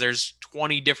thing, because there's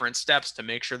 20 different steps to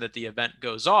make sure that the event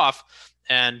goes off.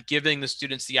 And giving the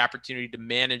students the opportunity to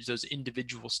manage those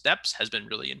individual steps has been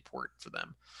really important for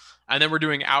them. And then we're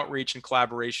doing outreach and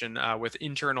collaboration with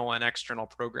internal and external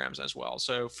programs as well.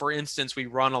 So for instance, we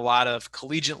run a lot of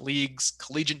collegiate leagues,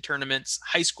 collegiate tournaments,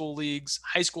 high school leagues,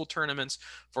 high school tournaments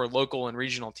for local and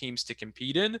regional teams to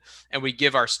compete in. And we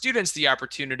give our students the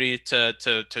opportunity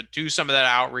to do some of that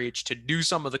outreach, to do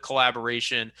some of the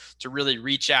collaboration, to really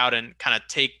reach out and kind of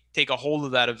take a hold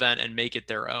of that event and make it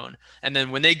their own. And then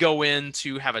when they go in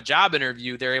to have a job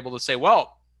interview, they're able to say,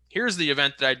 well, here's the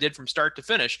event that I did from start to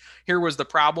finish. Here was the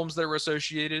problems that were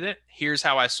associated in it. Here's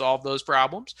how I solved those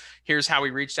problems. Here's how we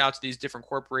reached out to these different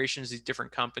corporations, these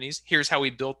different companies. Here's how we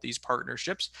built these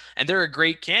partnerships. And they're a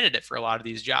great candidate for a lot of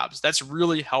these jobs. That's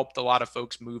really helped a lot of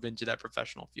folks move into that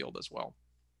professional field as well.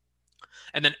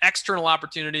 And then external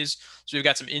opportunities. So we've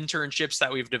got some internships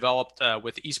that we've developed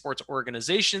with esports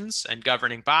organizations and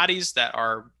governing bodies that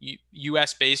are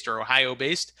US based or Ohio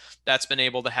based. That's been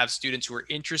able to have students who are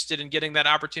interested in getting that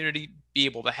opportunity be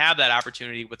able to have that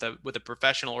opportunity with a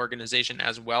professional organization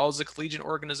as well as a collegiate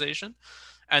organization.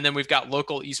 And then we've got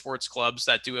local esports clubs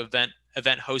that do event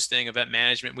hosting, event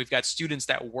management. We've got students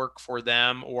that work for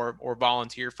them or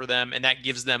volunteer for them, and that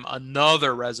gives them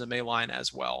another resume line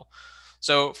as well.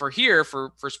 So for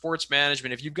sports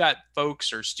management, if you've got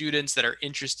folks or students that are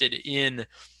interested in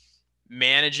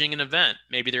managing an event,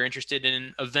 maybe they're interested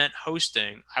in event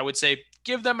hosting, I would say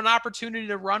give them an opportunity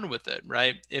to run with it,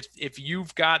 right? If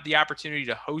you've got the opportunity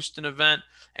to host an event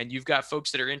and you've got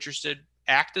folks that are interested,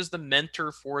 act as the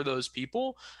mentor for those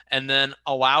people and then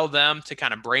allow them to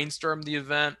kind of brainstorm the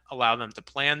event, allow them to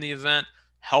plan the event,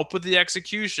 help with the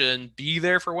execution, be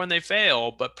there for when they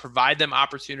fail, but provide them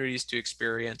opportunities to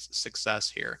experience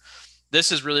success here. This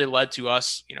has really led to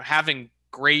us, having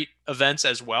great events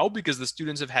as well because the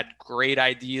students have had great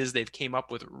ideas. They've came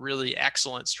up with really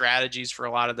excellent strategies for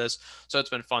a lot of this. So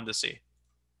it's been fun to see.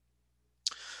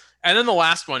 And then the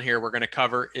last one here we're going to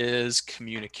cover is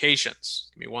communications.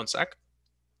 Give me one sec.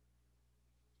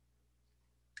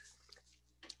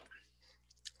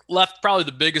 Left probably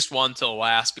the biggest one till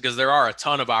last because there are a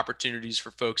ton of opportunities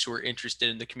for folks who are interested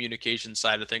in the communication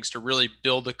side of things to really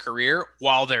build a career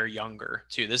while they're younger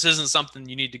too. This isn't something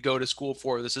you need to go to school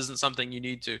for. This isn't something you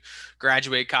need to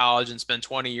graduate college and spend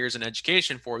 20 years in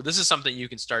education for. This is something you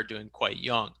can start doing quite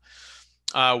young.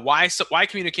 Why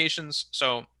communications?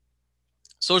 So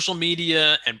social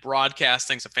media and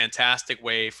broadcasting is a fantastic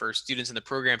way for students in the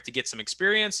program to get some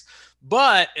experience,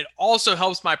 but it also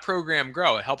helps my program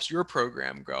grow. It helps your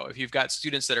program grow. If you've got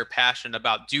students that are passionate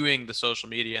about doing the social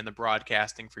media and the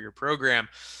broadcasting for your program,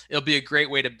 it'll be a great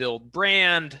way to build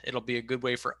brand. It'll be a good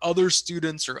way for other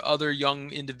students or other young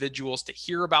individuals to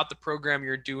hear about the program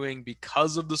you're doing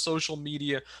because of the social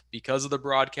media, because of the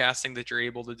broadcasting that you're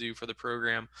able to do for the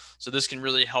program. So this can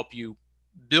really help you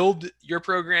build your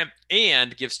program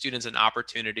and give students an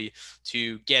opportunity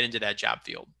to get into that job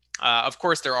field. Of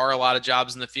course, there are a lot of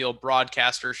jobs in the field: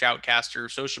 broadcaster, shoutcaster,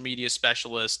 social media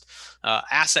specialist,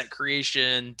 asset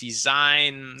creation,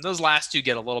 design. Those last two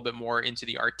get a little bit more into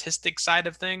the artistic side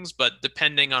of things, but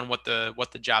depending on what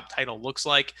the job title looks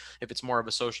like, if it's more of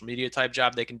a social media type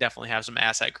job, they can definitely have some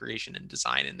asset creation and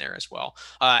design in there as well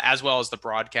as the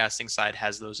broadcasting side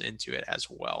has those into it as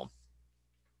well.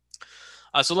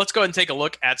 So let's go ahead and take a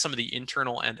look at some of the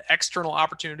internal and external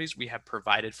opportunities we have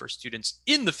provided for students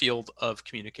in the field of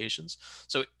communications.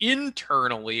 So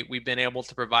internally, we've been able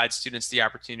to provide students the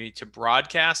opportunity to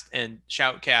broadcast and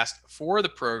shoutcast for the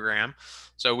program.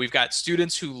 So we've got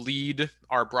students who lead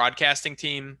our broadcasting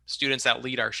team, students that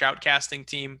lead our shoutcasting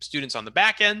team, students on the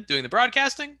back end doing the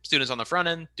broadcasting, students on the front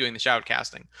end doing the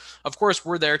shoutcasting. Of course,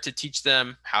 we're there to teach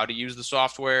them how to use the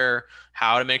software,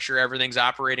 how to make sure everything's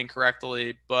operating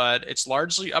correctly, but it's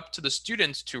largely up to the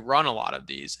students to run a lot of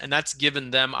these. And that's given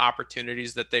them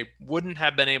opportunities that they wouldn't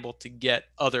have been able to get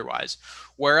otherwise.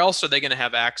 Where else are they going to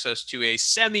have access to a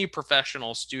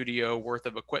semi-professional studio worth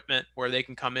of equipment where they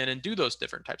can come in and do those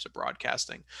different types of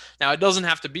broadcasting? Now, it doesn't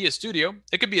have to be a studio.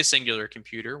 It could be a singular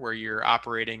computer where you're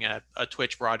operating a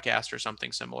Twitch broadcast or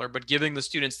something similar, but giving the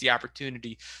students the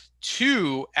opportunity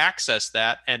to access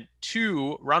that and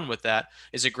to run with that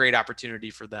is a great opportunity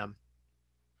for them.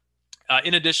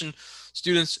 In addition,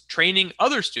 students training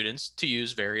other students to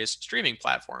use various streaming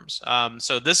platforms.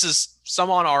 So this is some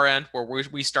on our end where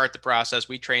we start the process,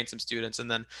 we train some students,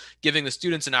 and then giving the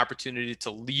students an opportunity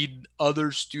to lead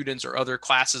other students or other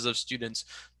classes of students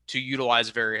to utilize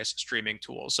various streaming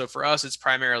tools. So for us, it's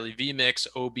primarily vMix,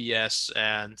 OBS,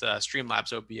 and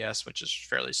Streamlabs OBS, which is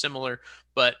fairly similar.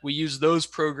 But we use those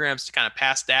programs to kind of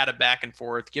pass data back and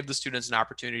forth, give the students an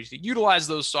opportunity to utilize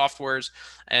those softwares,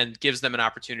 and gives them an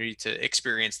opportunity to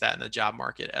experience that in the job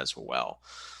market as well.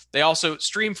 They also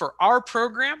stream for our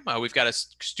program. We've got a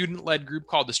student-led group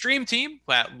called the Stream Team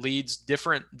that leads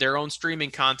their own streaming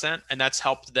content, and that's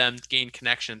helped them gain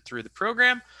connection through the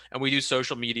program. And we do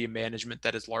social media management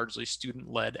that is largely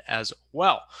student-led as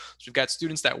well. So we've got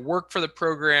students that work for the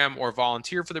program or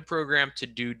volunteer for the program to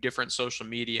do different social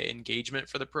media engagement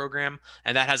for the program,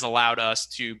 and that has allowed us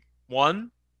to,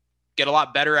 one, get a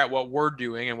lot better at what we're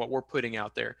doing and what we're putting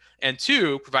out there. And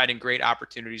two, providing great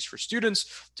opportunities for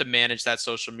students to manage that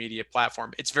social media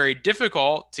platform. It's very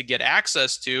difficult to get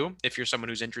access to, if you're someone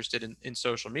who's interested in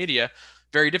social media,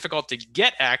 very difficult to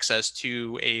get access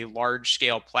to a large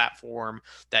scale platform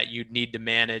that you'd need to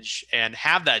manage and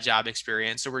have that job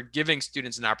experience. So we're giving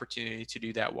students an opportunity to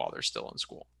do that while they're still in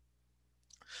school.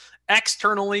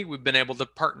 Externally, we've been able to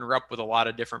partner up with a lot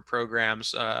of different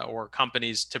programs or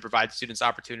companies to provide students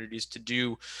opportunities to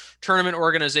do tournament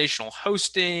organizational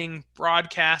hosting,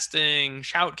 broadcasting,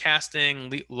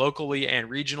 shoutcasting locally and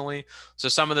regionally. So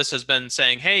some of this has been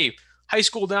saying, hey, high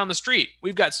school down the street,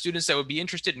 we've got students that would be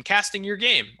interested in casting your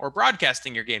game or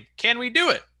broadcasting your game. Can we do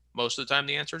it? Most of the time,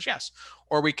 the answer is yes.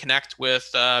 Or we connect with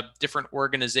different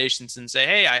organizations and say,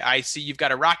 hey, I see you've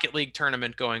got a Rocket League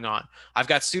tournament going on. I've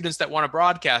got students that want to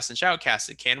broadcast and shoutcast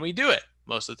it. Can we do it?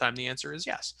 Most of the time, the answer is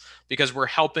yes, because we're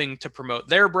helping to promote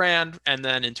their brand. And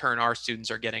then in turn, our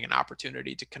students are getting an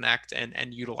opportunity to connect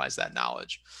and utilize that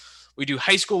knowledge. We do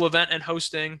high school event and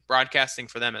hosting, broadcasting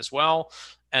for them as well.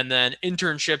 And then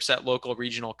internships at local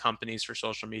regional companies for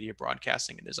social media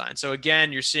broadcasting and design. So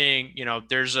again, you're seeing,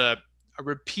 there's a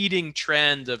repeating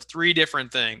trend of three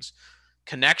different things: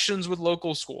 connections with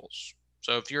local schools.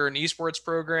 So if you're an esports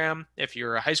program, if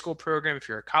you're a high school program, if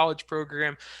you're a college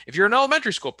program, if you're an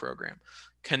elementary school program,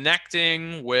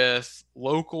 connecting with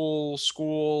local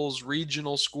schools,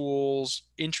 regional schools,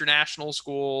 international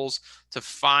schools to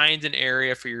find an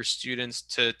area for your students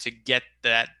to get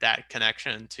that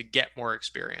connection, to get more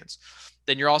experience.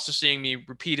 Then you're also seeing me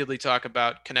repeatedly talk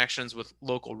about connections with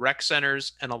local rec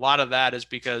centers. And a lot of that is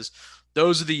because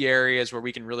those are the areas where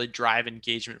we can really drive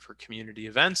engagement for community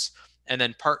events. And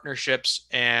then partnerships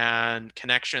and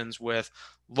connections with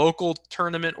local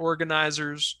tournament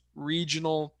organizers,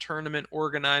 regional tournament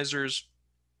organizers,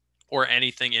 or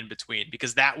anything in between,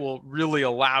 because that will really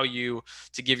allow you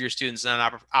to give your students an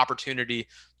opportunity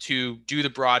to do the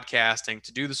broadcasting,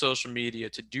 to do the social media,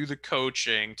 to do the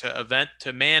coaching,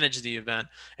 to manage the event,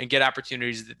 and get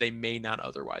opportunities that they may not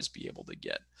otherwise be able to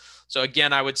get. So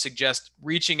again, I would suggest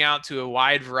reaching out to a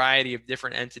wide variety of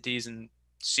different entities and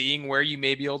seeing where you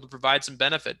may be able to provide some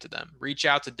benefit to them. Reach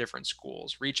out to different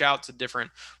schools, reach out to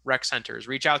different rec centers,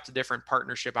 reach out to different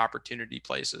partnership opportunity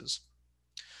places.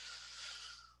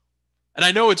 And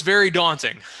I know it's very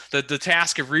daunting. The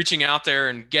task of reaching out there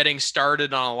and getting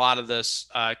started on a lot of this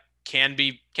can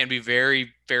be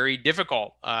very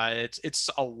difficult. It's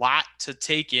a lot to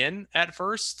take in at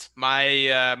first.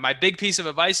 My big piece of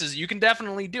advice is you can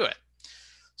definitely do it.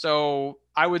 So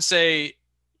I would say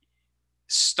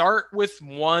start with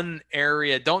one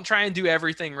area. Don't try and do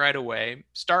everything right away.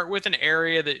 Start with an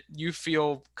area that you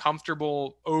feel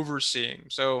comfortable overseeing.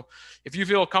 So if you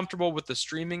feel comfortable with the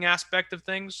streaming aspect of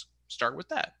things, start with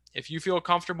that. If you feel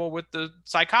comfortable with the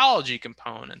psychology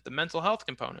component, the mental health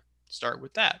component, start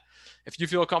with that. If you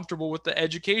feel comfortable with the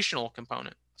educational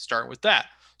component, start with that.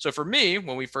 So for me,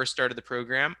 when we first started the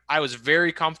program, I was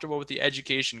very comfortable with the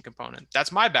education component.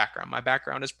 That's my background. My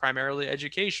background is primarily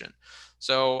education.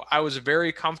 So I was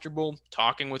very comfortable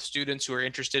talking with students who are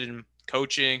interested in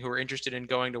coaching, who are interested in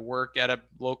going to work at a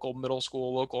local middle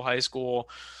school, local high school,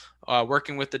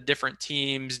 working with the different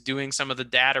teams, doing some of the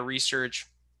data research,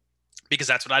 because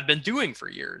that's what I'd been doing for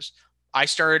years. I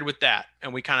started with that,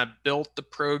 and we kind of built the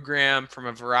program from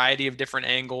a variety of different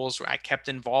angles. I kept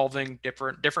involving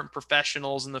different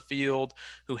professionals in the field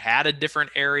who had a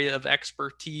different area of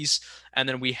expertise, and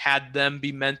then we had them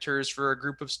be mentors for a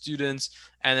group of students.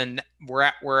 And then we're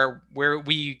at where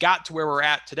we got to where we're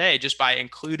at today, just by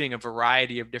including a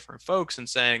variety of different folks and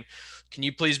saying, "Can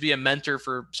you please be a mentor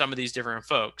for some of these different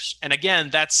folks?" And again,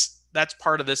 that's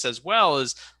part of this as well,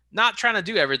 is not trying to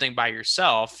do everything by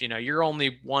yourself. You're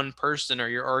only one person, or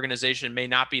your organization may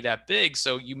not be that big.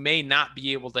 So you may not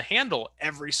be able to handle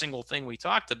every single thing we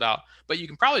talked about, but you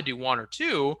can probably do one or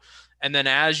two. And then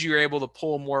as you're able to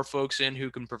pull more folks in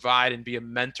who can provide and be a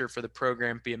mentor for the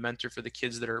program, be a mentor for the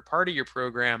kids that are a part of your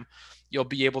program, you'll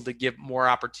be able to give more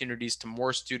opportunities to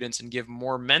more students and give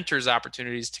more mentors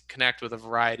opportunities to connect with a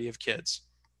variety of kids.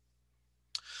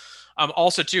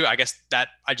 Also, too, I guess that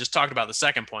I just talked about the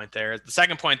second point there. The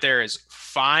second point there is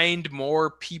find more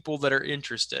people that are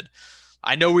interested.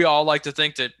 I know we all like to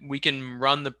think that we can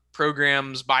run the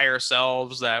programs by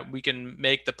ourselves, that we can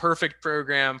make the perfect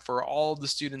program for all the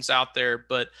students out there,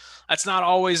 but that's not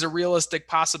always a realistic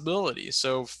possibility.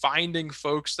 So finding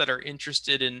folks that are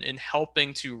interested in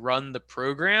helping to run the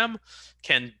program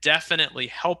can definitely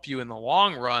help you in the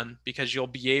long run, because you'll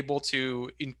be able to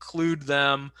include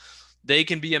them. They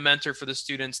can be a mentor for the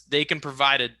students. They can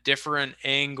provide a different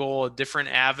angle, a different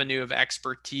avenue of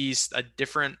expertise, a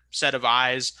different set of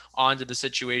eyes onto the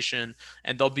situation,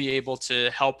 and they'll be able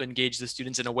to help engage the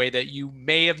students in a way that you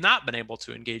may have not been able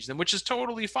to engage them, which is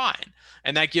totally fine.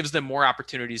 And that gives them more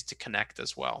opportunities to connect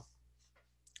as well.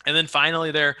 And then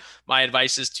finally, my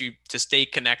advice is to stay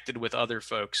connected with other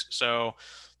folks. So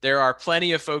There are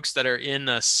plenty of folks that are in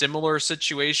a similar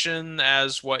situation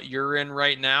as what you're in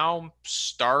right now.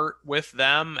 Start with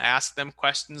them, ask them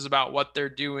questions about what they're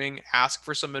doing, ask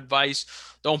for some advice.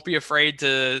 Don't be afraid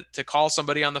to call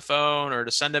somebody on the phone or to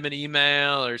send them an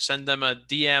email or send them a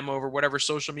DM over whatever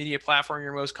social media platform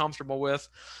you're most comfortable with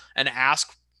and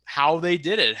ask how they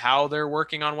did it, how they're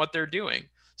working on what they're doing.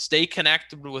 Stay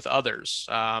connected with others.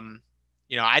 I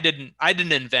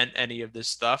didn't invent any of this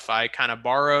stuff. I kind of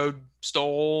borrowed,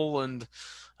 stole, and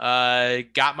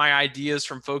got my ideas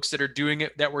from folks that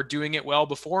were doing it well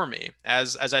before me,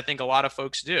 as I think a lot of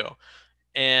folks do.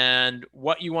 And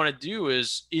what you want to do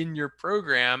is in your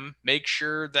program, make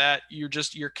sure that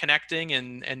you're connecting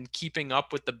and keeping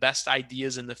up with the best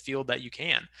ideas in the field that you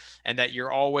can, and that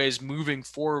you're always moving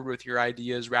forward with your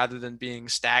ideas rather than being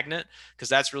stagnant, because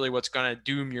that's really what's going to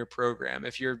doom your program.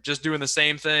 If you're just doing the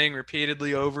same thing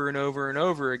repeatedly over and over and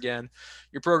over again,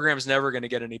 your program is never going to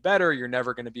get any better. You're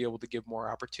never going to be able to give more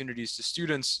opportunities to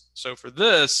students. So for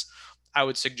this, I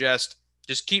would suggest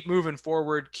just keep moving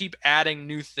forward, keep adding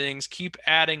new things, keep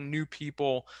adding new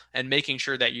people, and making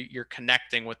sure that you're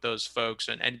connecting with those folks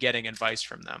and getting advice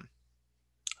from them.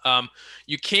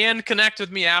 You can connect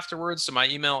with me afterwards. So my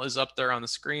email is up there on the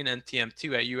screen,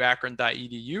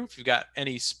 ntm2@uakron.edu. If you've got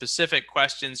any specific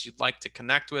questions you'd like to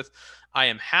connect with, I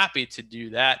am happy to do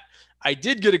that. I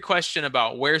did get a question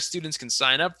about where students can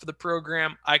sign up for the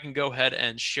program. I can go ahead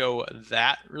and show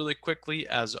that really quickly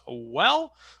as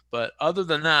well. But other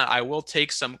than that, I will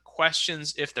take some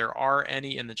questions if there are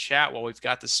any in the chat while we've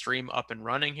got the stream up and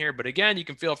running here. But again, you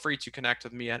can feel free to connect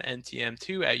with me at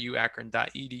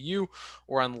ntm2@uakron.edu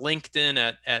or on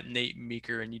LinkedIn at Nate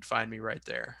Meeker, and you'd find me right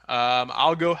there.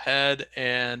 I'll go ahead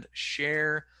and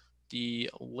share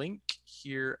the link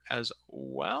here as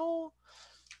well.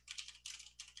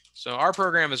 So our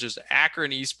program is just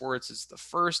Akron Esports. It's the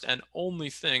first and only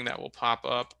thing that will pop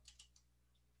up.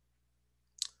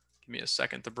 Give me a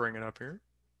second to bring it up here.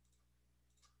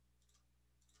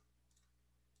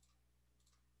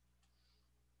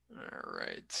 All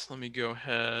right, let me go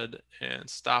ahead and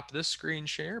stop this screen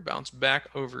share, bounce back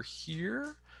over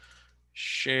here,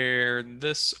 share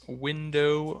this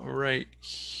window right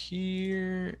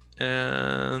here,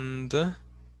 and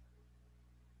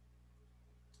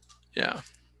yeah.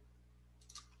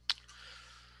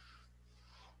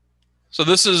 So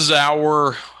this is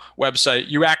our website,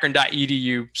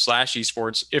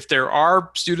 uakron.edu/esports. If there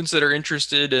are students that are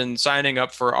interested in signing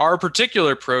up for our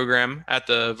particular program at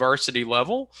the varsity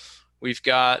level, we've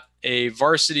got a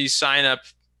varsity sign up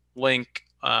link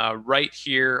right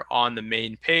here on the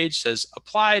main page. It says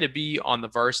apply to be on the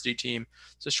varsity team.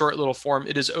 It's a short little form.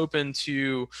 It is open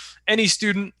to any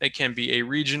student. It can be a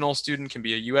regional student, can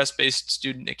be a US based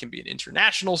student, it can be an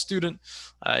international student.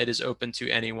 It is open to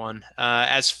anyone.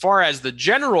 As far as the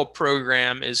general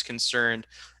program is concerned,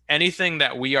 anything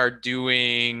that we are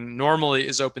doing normally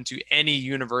is open to any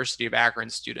University of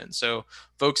Akron student. So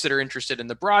folks that are interested in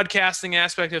the broadcasting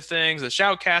aspect of things, the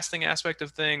shoutcasting aspect of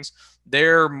things,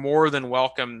 they're more than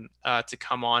welcome to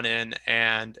come on in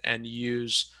and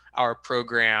use our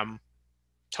program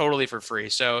totally for free.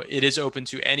 So it is open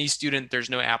to any student. There's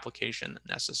no application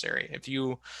necessary.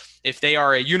 If they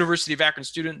are a University of Akron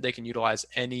student, they can utilize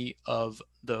any of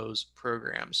those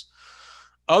programs.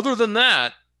 Other than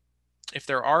that, if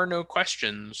there are no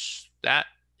questions, that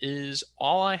is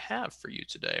all I have for you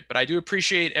today. But I do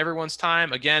appreciate everyone's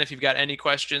time. Again, if you've got any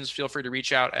questions, feel free to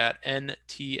reach out at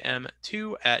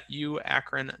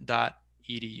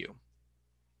ntm2@uakron.edu.